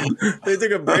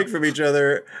a break from each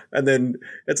other, and then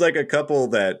it's like a couple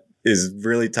that is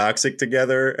really toxic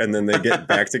together, and then they get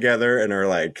back together and are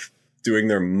like doing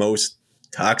their most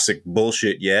toxic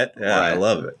bullshit yet. Yeah, right. I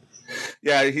love it.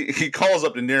 Yeah, he calls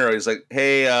up De Niro. He's like,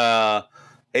 hey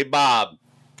Bob,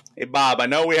 I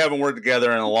know we haven't worked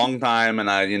together in a long time, and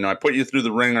I put you through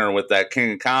the ringer with that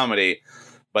King of Comedy,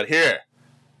 but hear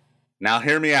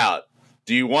me out.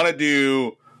 Do you want to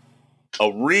do a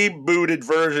rebooted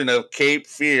version of Cape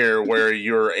Fear where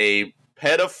you're a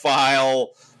pedophile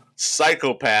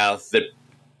psychopath that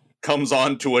comes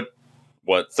on to a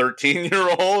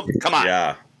 13-year-old? Come on.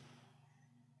 Yeah.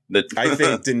 I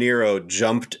think De Niro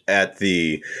jumped at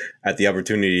the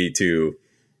opportunity to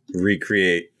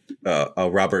recreate a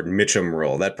Robert Mitchum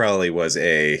role. That probably was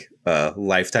a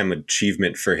lifetime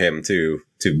achievement for him to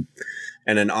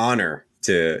and an honor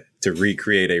to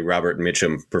recreate a Robert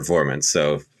Mitchum performance.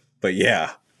 So, but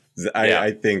yeah,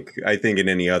 I think in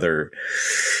any other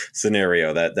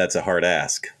scenario that's a hard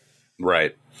ask.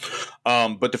 Right.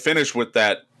 But to finish with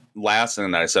that last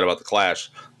thing that I said about The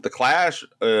Clash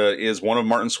is one of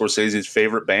Martin Scorsese's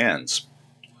favorite bands.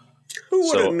 Who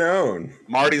would have known?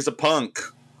 Marty's a punk.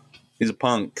 He's a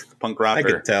punk rocker. I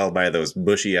could tell by those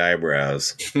bushy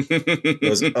eyebrows,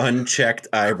 those unchecked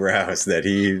eyebrows that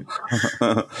he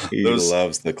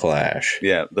loves The Clash.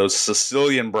 Yeah, those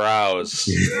Sicilian brows.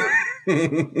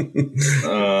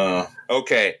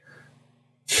 Okay.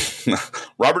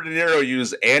 Robert De Niro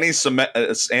used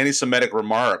anti-Semitic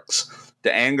remarks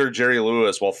to anger Jerry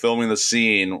Lewis while filming the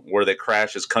scene where they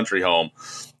crash his country home.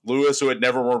 Lewis, who had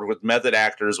never worked with method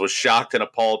actors, was shocked and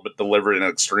appalled, but delivered an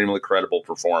extremely credible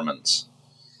performance.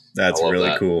 That's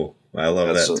really cool. I love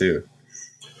that too.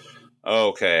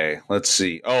 Okay, let's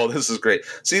see. Oh, this is great.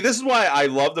 See, this is why I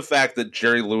love the fact that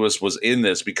Jerry Lewis was in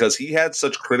this, because he had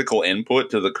such critical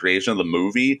input to the creation of the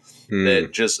movie that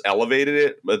just elevated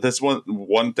it. But this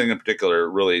one thing in particular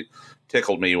really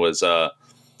tickled me was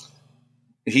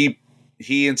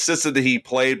he insisted that he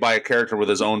played by a character with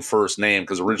his own first name,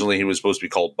 because originally he was supposed to be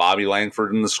called Bobby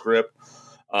Langford in the script.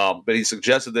 But he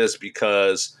suggested this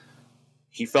because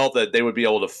he felt that they would be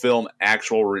able to film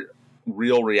actual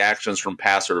real reactions from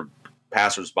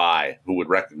passersby who would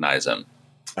recognize him.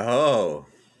 Oh,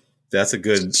 that's a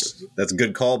good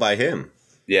call by him.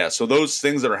 Yeah, so those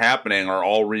things that are happening are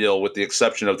all real, with the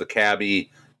exception of the cabbie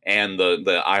and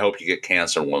the I hope you get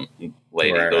cancer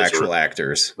lady. Those actual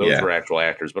actors. Those were actual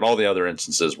actors. But all the other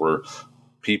instances were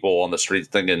people on the street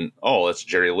thinking, oh, that's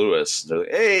Jerry Lewis. They're like,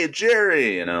 hey,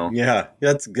 Jerry, you know. Yeah,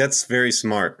 that's very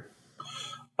smart.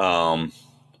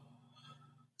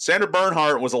 Sandra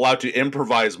Bernhard was allowed to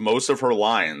improvise most of her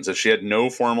lines, as she had no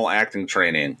formal acting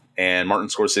training, and Martin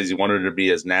Scorsese wanted her to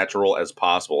be as natural as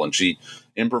possible, and she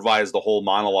improvised the whole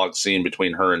monologue scene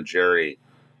between her and Jerry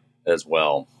as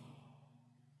well.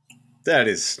 That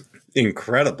is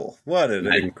incredible. What an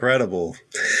incredible...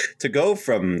 To go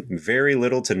from very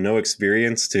little to no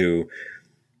experience to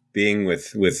being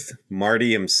with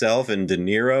Marty himself and De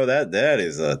Niro, that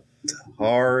is a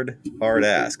hard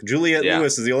ask. Juliette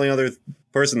Lewis is the only other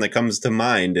person that comes to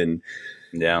mind, and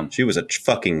she was a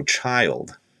fucking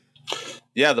child.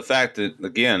 Yeah, the fact that,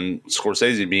 again,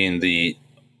 Scorsese being the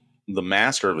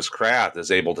master of his craft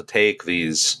is able to take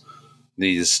these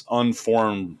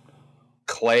unformed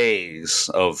clays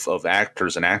of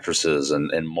actors and actresses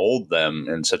and mold them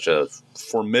in such a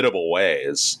formidable way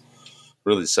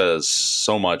really says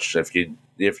so much if you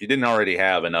didn't already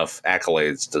have enough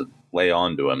accolades to lay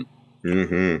onto him.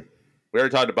 Mm-hmm. We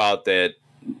already talked about that.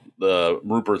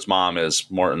 Rupert's mom is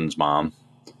Martin's mom.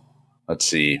 Let's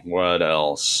see, what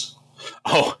else?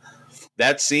 Oh,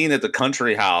 that scene at the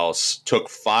country house took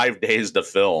 5 days to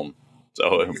film,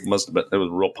 so it was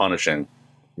real punishing.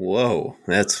 Whoa,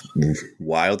 that's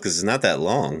wild, because it's not that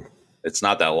long. It's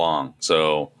not that long,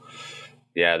 so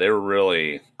yeah, they were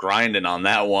really grinding on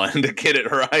that one to get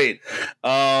it right.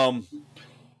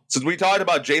 Since we talked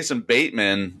about Jason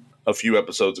Bateman a few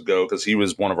episodes ago, because he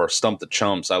was one of our Stump the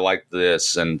Chumps, I liked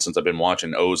this, and since I've been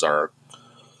watching Ozark,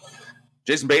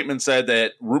 Jason Bateman said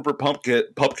that Rupert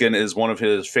Pupkin is one of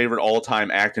his favorite all-time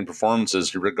acting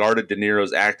performances. He regarded De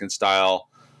Niro's acting style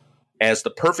as the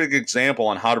perfect example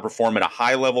on how to perform at a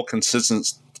high level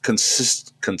consistently,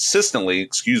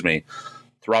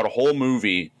 throughout a whole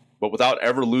movie, but without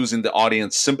ever losing the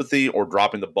audience sympathy or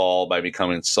dropping the ball by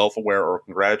becoming self-aware or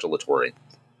congratulatory.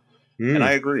 And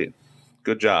I agree.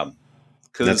 Good job.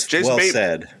 That's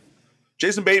said.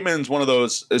 Jason Bateman's one of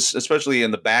those, especially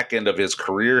in the back end of his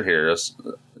career here,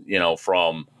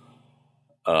 from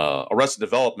Arrested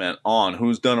Development on,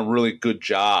 who's done a really good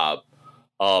job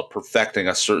of perfecting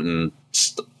a certain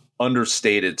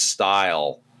understated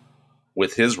style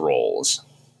with his roles,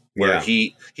 where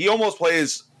he almost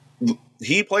plays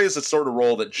the sort of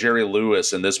role that Jerry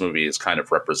Lewis in this movie is kind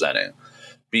of representing,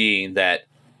 being that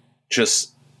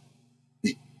just...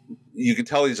 You can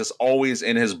tell he's just always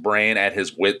in his brain at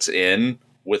his wit's end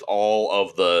with all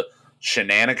of the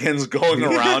shenanigans going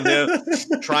around him,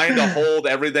 trying to hold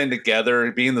everything together,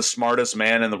 being the smartest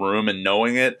man in the room and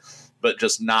knowing it, but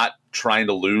just not trying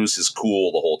to lose his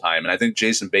cool the whole time. And I think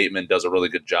Jason Bateman does a really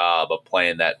good job of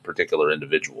playing that particular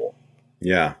individual.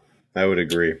 Yeah, I would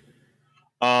agree.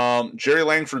 Jerry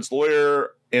Langford's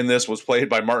lawyer in this was played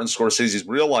by Martin Scorsese's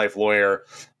real-life lawyer.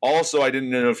 Also, I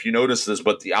didn't know if you noticed this,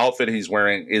 but the outfit he's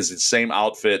wearing is the same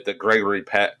outfit that Gregory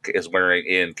Peck is wearing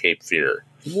in Cape Fear.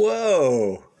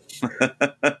 Whoa.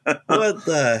 What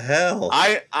the hell?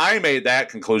 I made that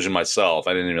conclusion myself.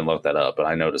 I didn't even look that up, but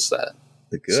I noticed that.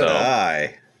 The good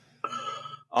eye.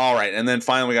 All right, and then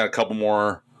finally we got a couple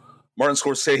more. Martin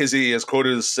Scorsese is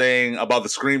quoted as saying about the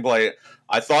screenplay,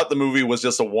 "I thought the movie was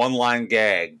just a one-line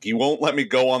gag. You won't let me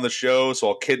go on the show, so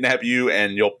I'll kidnap you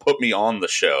and you'll put me on the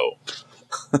show."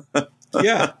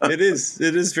 Yeah, it is.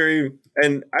 It is very.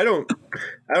 And I don't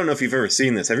know if you've ever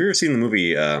seen this. Have you ever seen the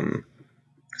movie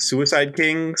Suicide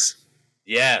Kings?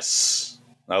 Yes,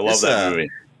 I love that movie.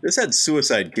 This had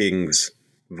Suicide Kings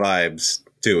vibes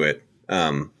to it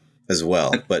as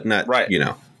well, but not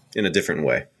in a different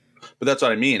way. But that's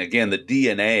what I mean. Again, the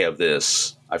DNA of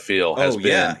this, I feel, has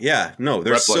been. Yeah. No,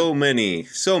 there's so many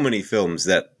films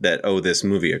that owe this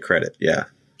movie a credit. Yeah.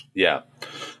 Yeah.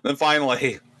 Then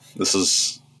finally, this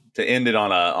is to end it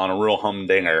on a real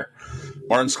humdinger.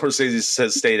 Martin Scorsese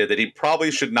has stated that he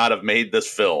probably should not have made this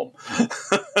film.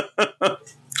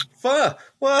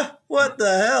 What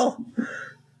the hell?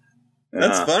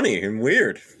 That's funny and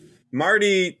weird.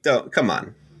 Marty, come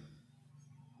on.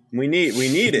 We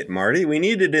need it, Marty. We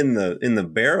need it in the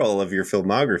barrel of your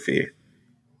filmography.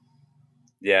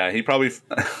 Yeah, he probably.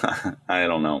 I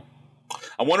don't know.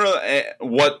 I wonder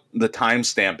what the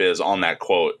timestamp is on that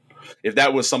quote. If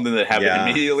that was something that happened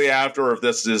immediately after, or if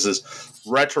this is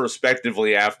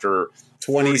retrospectively after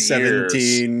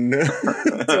 2017.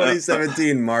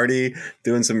 2017, Marty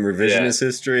doing some revisionist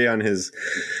history on his.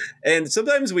 And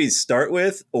sometimes we start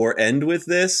with or end with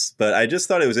this, but I just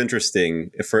thought it was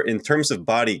interesting in terms of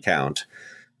body count.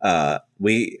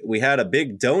 We had a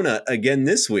big donut again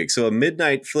this week. So a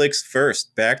Midnight Flicks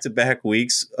first, back-to-back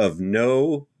weeks of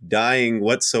no dying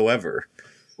whatsoever.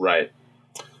 Right.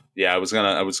 Yeah, I was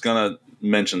gonna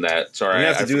mention that. Sorry,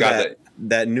 I forgot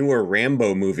that newer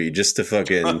Rambo movie just to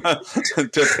fucking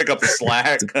to pick up the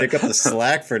slack. To pick up the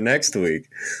slack for next week.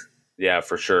 Yeah,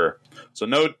 for sure. So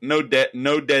no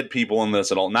dead people in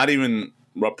this at all. Not even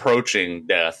approaching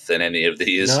death in any of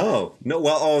these. No. Well,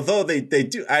 although they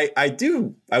do,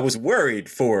 I was worried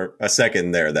for a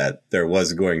second there that there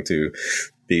was going to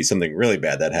be something really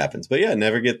bad that happens. But yeah,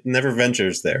 never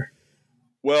ventures there.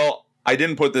 Well, I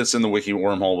didn't put this in the wiki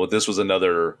wormhole, but this was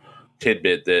another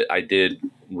tidbit that I did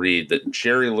read that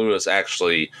Jerry Lewis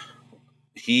actually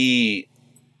he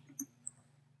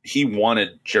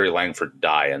wanted Jerry Langford to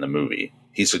die in the movie.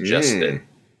 He suggested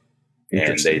it,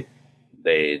 and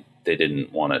they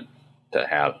didn't want it to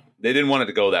have. They didn't want it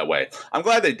to go that way. I'm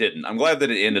glad they didn't. I'm glad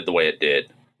that it ended the way it did.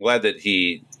 I'm glad that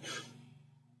he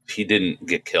didn't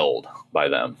get killed by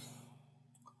them.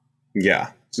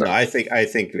 Yeah, so. No, I think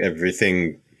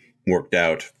everything worked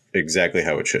out exactly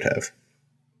how it should have.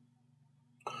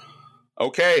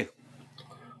 Okay,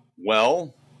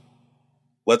 well,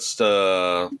 let's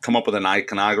come up with an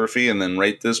iconography and then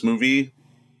rate this movie.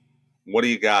 What do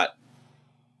you got?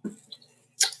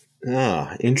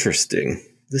 Interesting.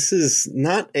 This is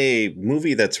not a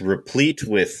movie that's replete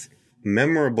with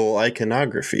memorable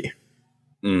iconography.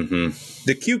 Mm-hmm.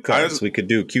 The cue cards, we could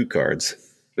do cue cards.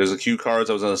 There's a cue cards.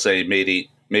 I was going to say maybe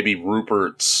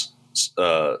Rupert's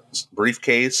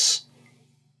briefcase.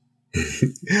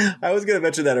 I was going to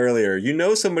mention that earlier. You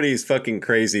know somebody's fucking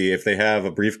crazy if they have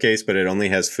a briefcase, but it only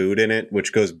has food in it,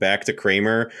 which goes back to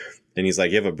Kramer. And he's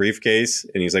like, "You have a briefcase?"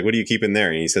 And he's like, "What do you keep in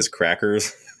there?" And he says,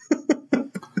 "Crackers."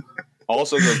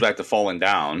 Also goes back to Falling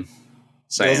Down.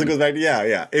 It also goes back to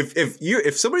yeah.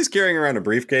 If somebody's carrying around a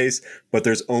briefcase, but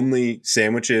there's only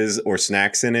sandwiches or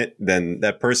snacks in it, then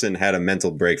that person had a mental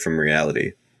break from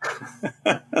reality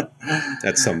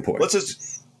at some point. Let's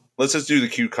just do the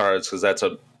cue cards because that's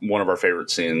one of our favorite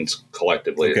scenes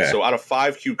collectively. Okay. So out of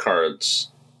 5 cue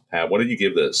cards, what did you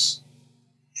give this?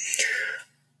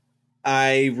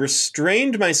 I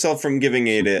restrained myself from giving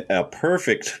it a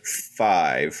perfect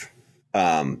 5,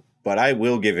 but I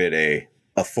will give it a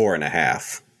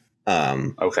 4.5.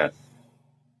 Okay.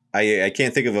 I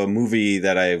can't think of a movie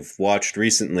that I've watched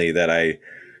recently that I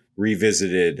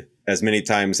revisited as many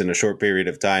times in a short period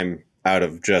of time out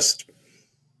of just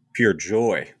pure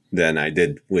joy than I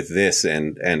did with this,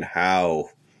 and how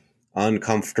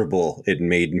uncomfortable it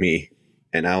made me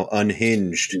and how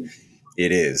unhinged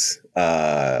it is.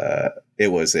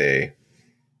 It was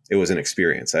an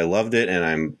experience. I loved it, and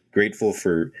I'm grateful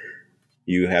for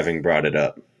you having brought it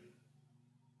up.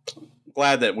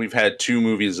 Glad that we've had 2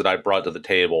 movies that I brought to the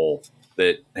table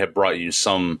that have brought you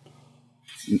some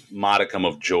modicum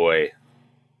of joy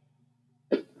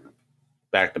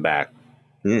back to back.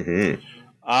 Mm-hmm.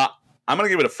 I'm going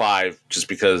to give it a 5 just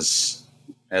because,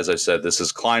 as I said, this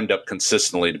has climbed up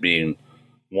consistently to being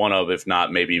one of, if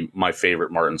not maybe my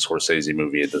favorite Martin Scorsese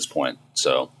movie at this point.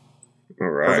 So, all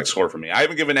right. Perfect score for me.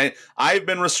 I've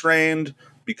been restrained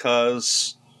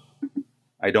because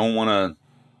I don't want to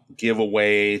give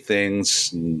away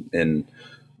things, and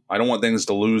I don't want things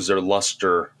to lose their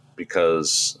luster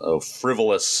because of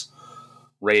frivolous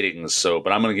ratings.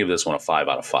 But I'm going to give this one a 5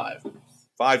 out of 5.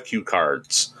 5 cue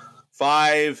cards.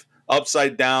 5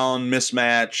 upside down,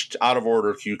 mismatched, out of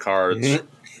order cue cards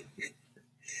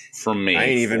from me. I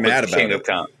ain't even mad about King it. of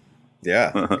Comedy.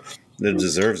 Yeah, it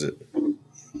deserves it.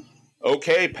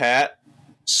 Okay, Pat.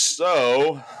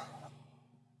 So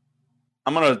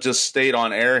I'm going to just state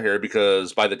on air here,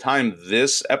 because by the time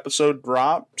this episode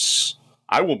drops,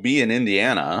 I will be in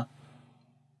Indiana.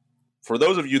 For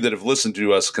those of you that have listened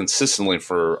to us consistently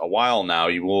for a while now,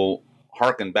 you will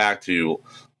harken back to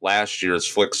last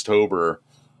year's Flickstober,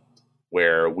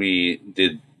 where we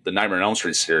did the Nightmare on Elm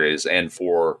Street series. And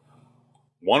for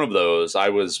one of those, I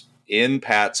was in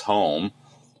Pat's home.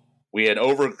 We had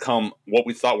overcome what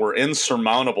we thought were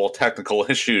insurmountable technical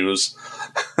issues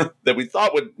that we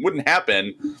thought wouldn't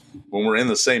happen when we're in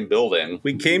the same building.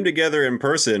 We came together in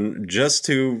person just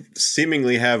to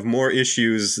seemingly have more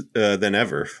issues than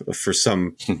ever for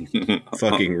some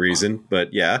fucking reason.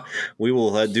 But yeah, we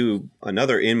will do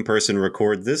another in-person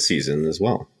record this season as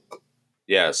well.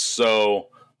 Yes. So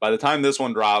by the time this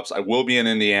one drops, I will be in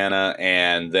Indiana,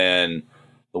 and then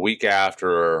the week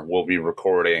after we'll be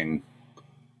recording.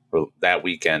 Or that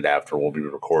weekend after, we'll be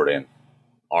recording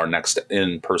our next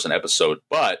in-person episode.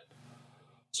 But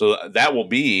so that will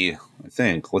be, I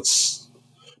think,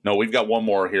 we've got one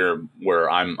more here where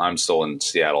I'm still in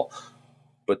Seattle.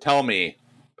 But tell me,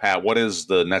 Pat, what is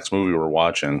the next movie we're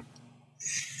watching?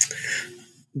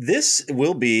 This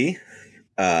will be,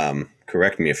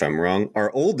 correct me if I'm wrong,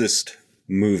 our oldest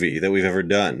movie that we've ever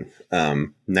done.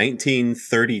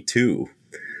 1932.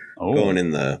 Oh. Going in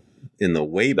the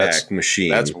Wayback Machine.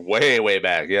 That's way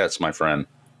back. Yes, my friend.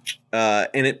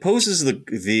 And it poses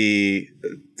the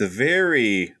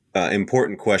very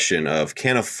important question of,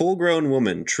 can a full-grown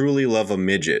woman truly love a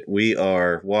midget? We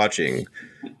are watching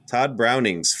Todd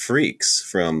Browning's Freaks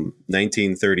from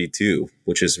 1932,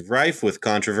 which is rife with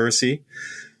controversy,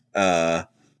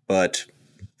 but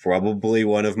probably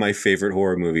one of my favorite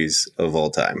horror movies of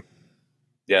all time.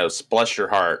 Yes, bless your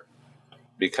heart,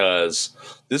 because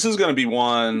this is going to be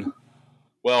one.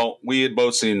 Well, we had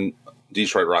both seen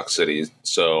Detroit Rock City,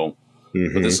 so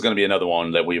but this is going to be another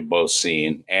one that we've both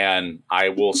seen. And I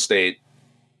will state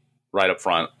right up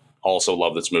front, also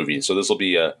love this movie. So this will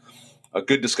be a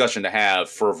good discussion to have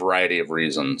for a variety of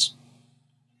reasons.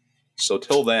 So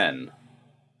till then,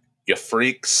 you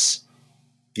freaks.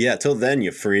 Yeah, till then,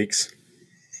 you freaks.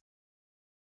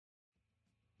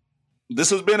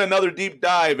 This has been another deep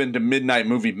dive into Midnight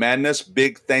Movie Madness.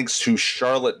 Big thanks to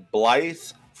Charlotte Blythe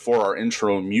for our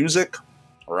intro music.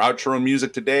 Our outro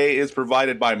music today is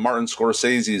provided by Martin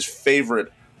Scorsese's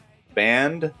favorite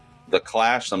band, The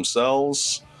Clash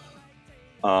themselves.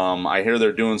 I hear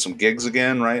they're doing some gigs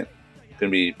again, right?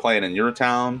 Gonna be playing in your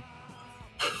town.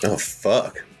 Oh,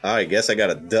 fuck. I guess I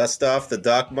gotta dust off the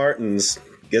Doc Martens.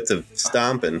 Get to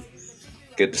stomping.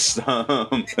 Get to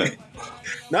stomping.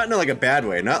 Not in like a bad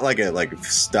way. Not like a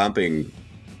stomping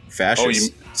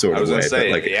fascist sort of way. I was gonna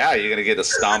say, but you're gonna get a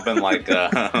stomping like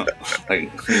like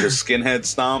your skinhead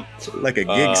stomp, like a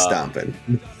gig stomping.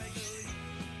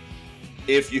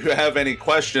 If you have any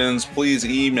questions, please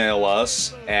email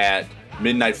us at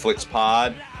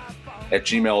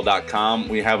midnightflixpod@gmail.com.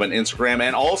 We have an Instagram,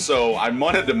 and also I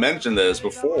wanted to mention this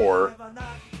before.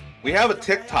 We have a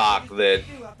TikTok that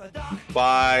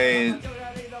by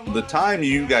the time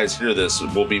you guys hear this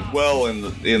will be well in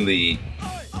the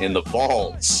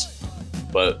vaults.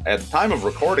 But at the time of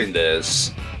recording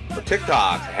this, the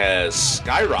TikTok has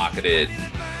skyrocketed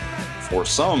for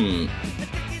some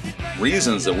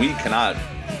reasons that we cannot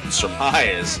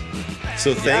surmise.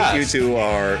 So thank you to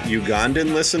our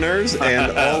Ugandan listeners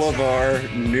and all of our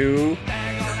new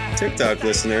TikTok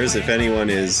listeners. If anyone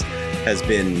has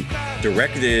been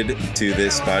directed to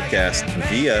this podcast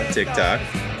via TikTok,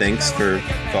 thanks for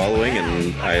following,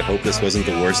 and I hope this wasn't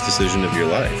the worst decision of your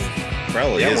life.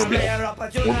 Probably is.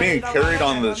 We're being carried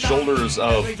on the shoulders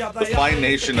of the fine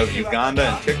nation of Uganda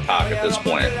and TikTok at this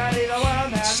point.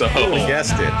 So who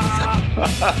guessed it?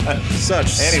 Such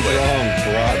strong,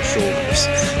 broad shoulders.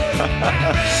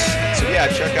 So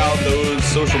check out those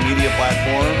social media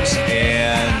platforms,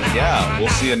 and we'll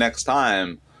see you next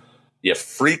time. You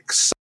freaks.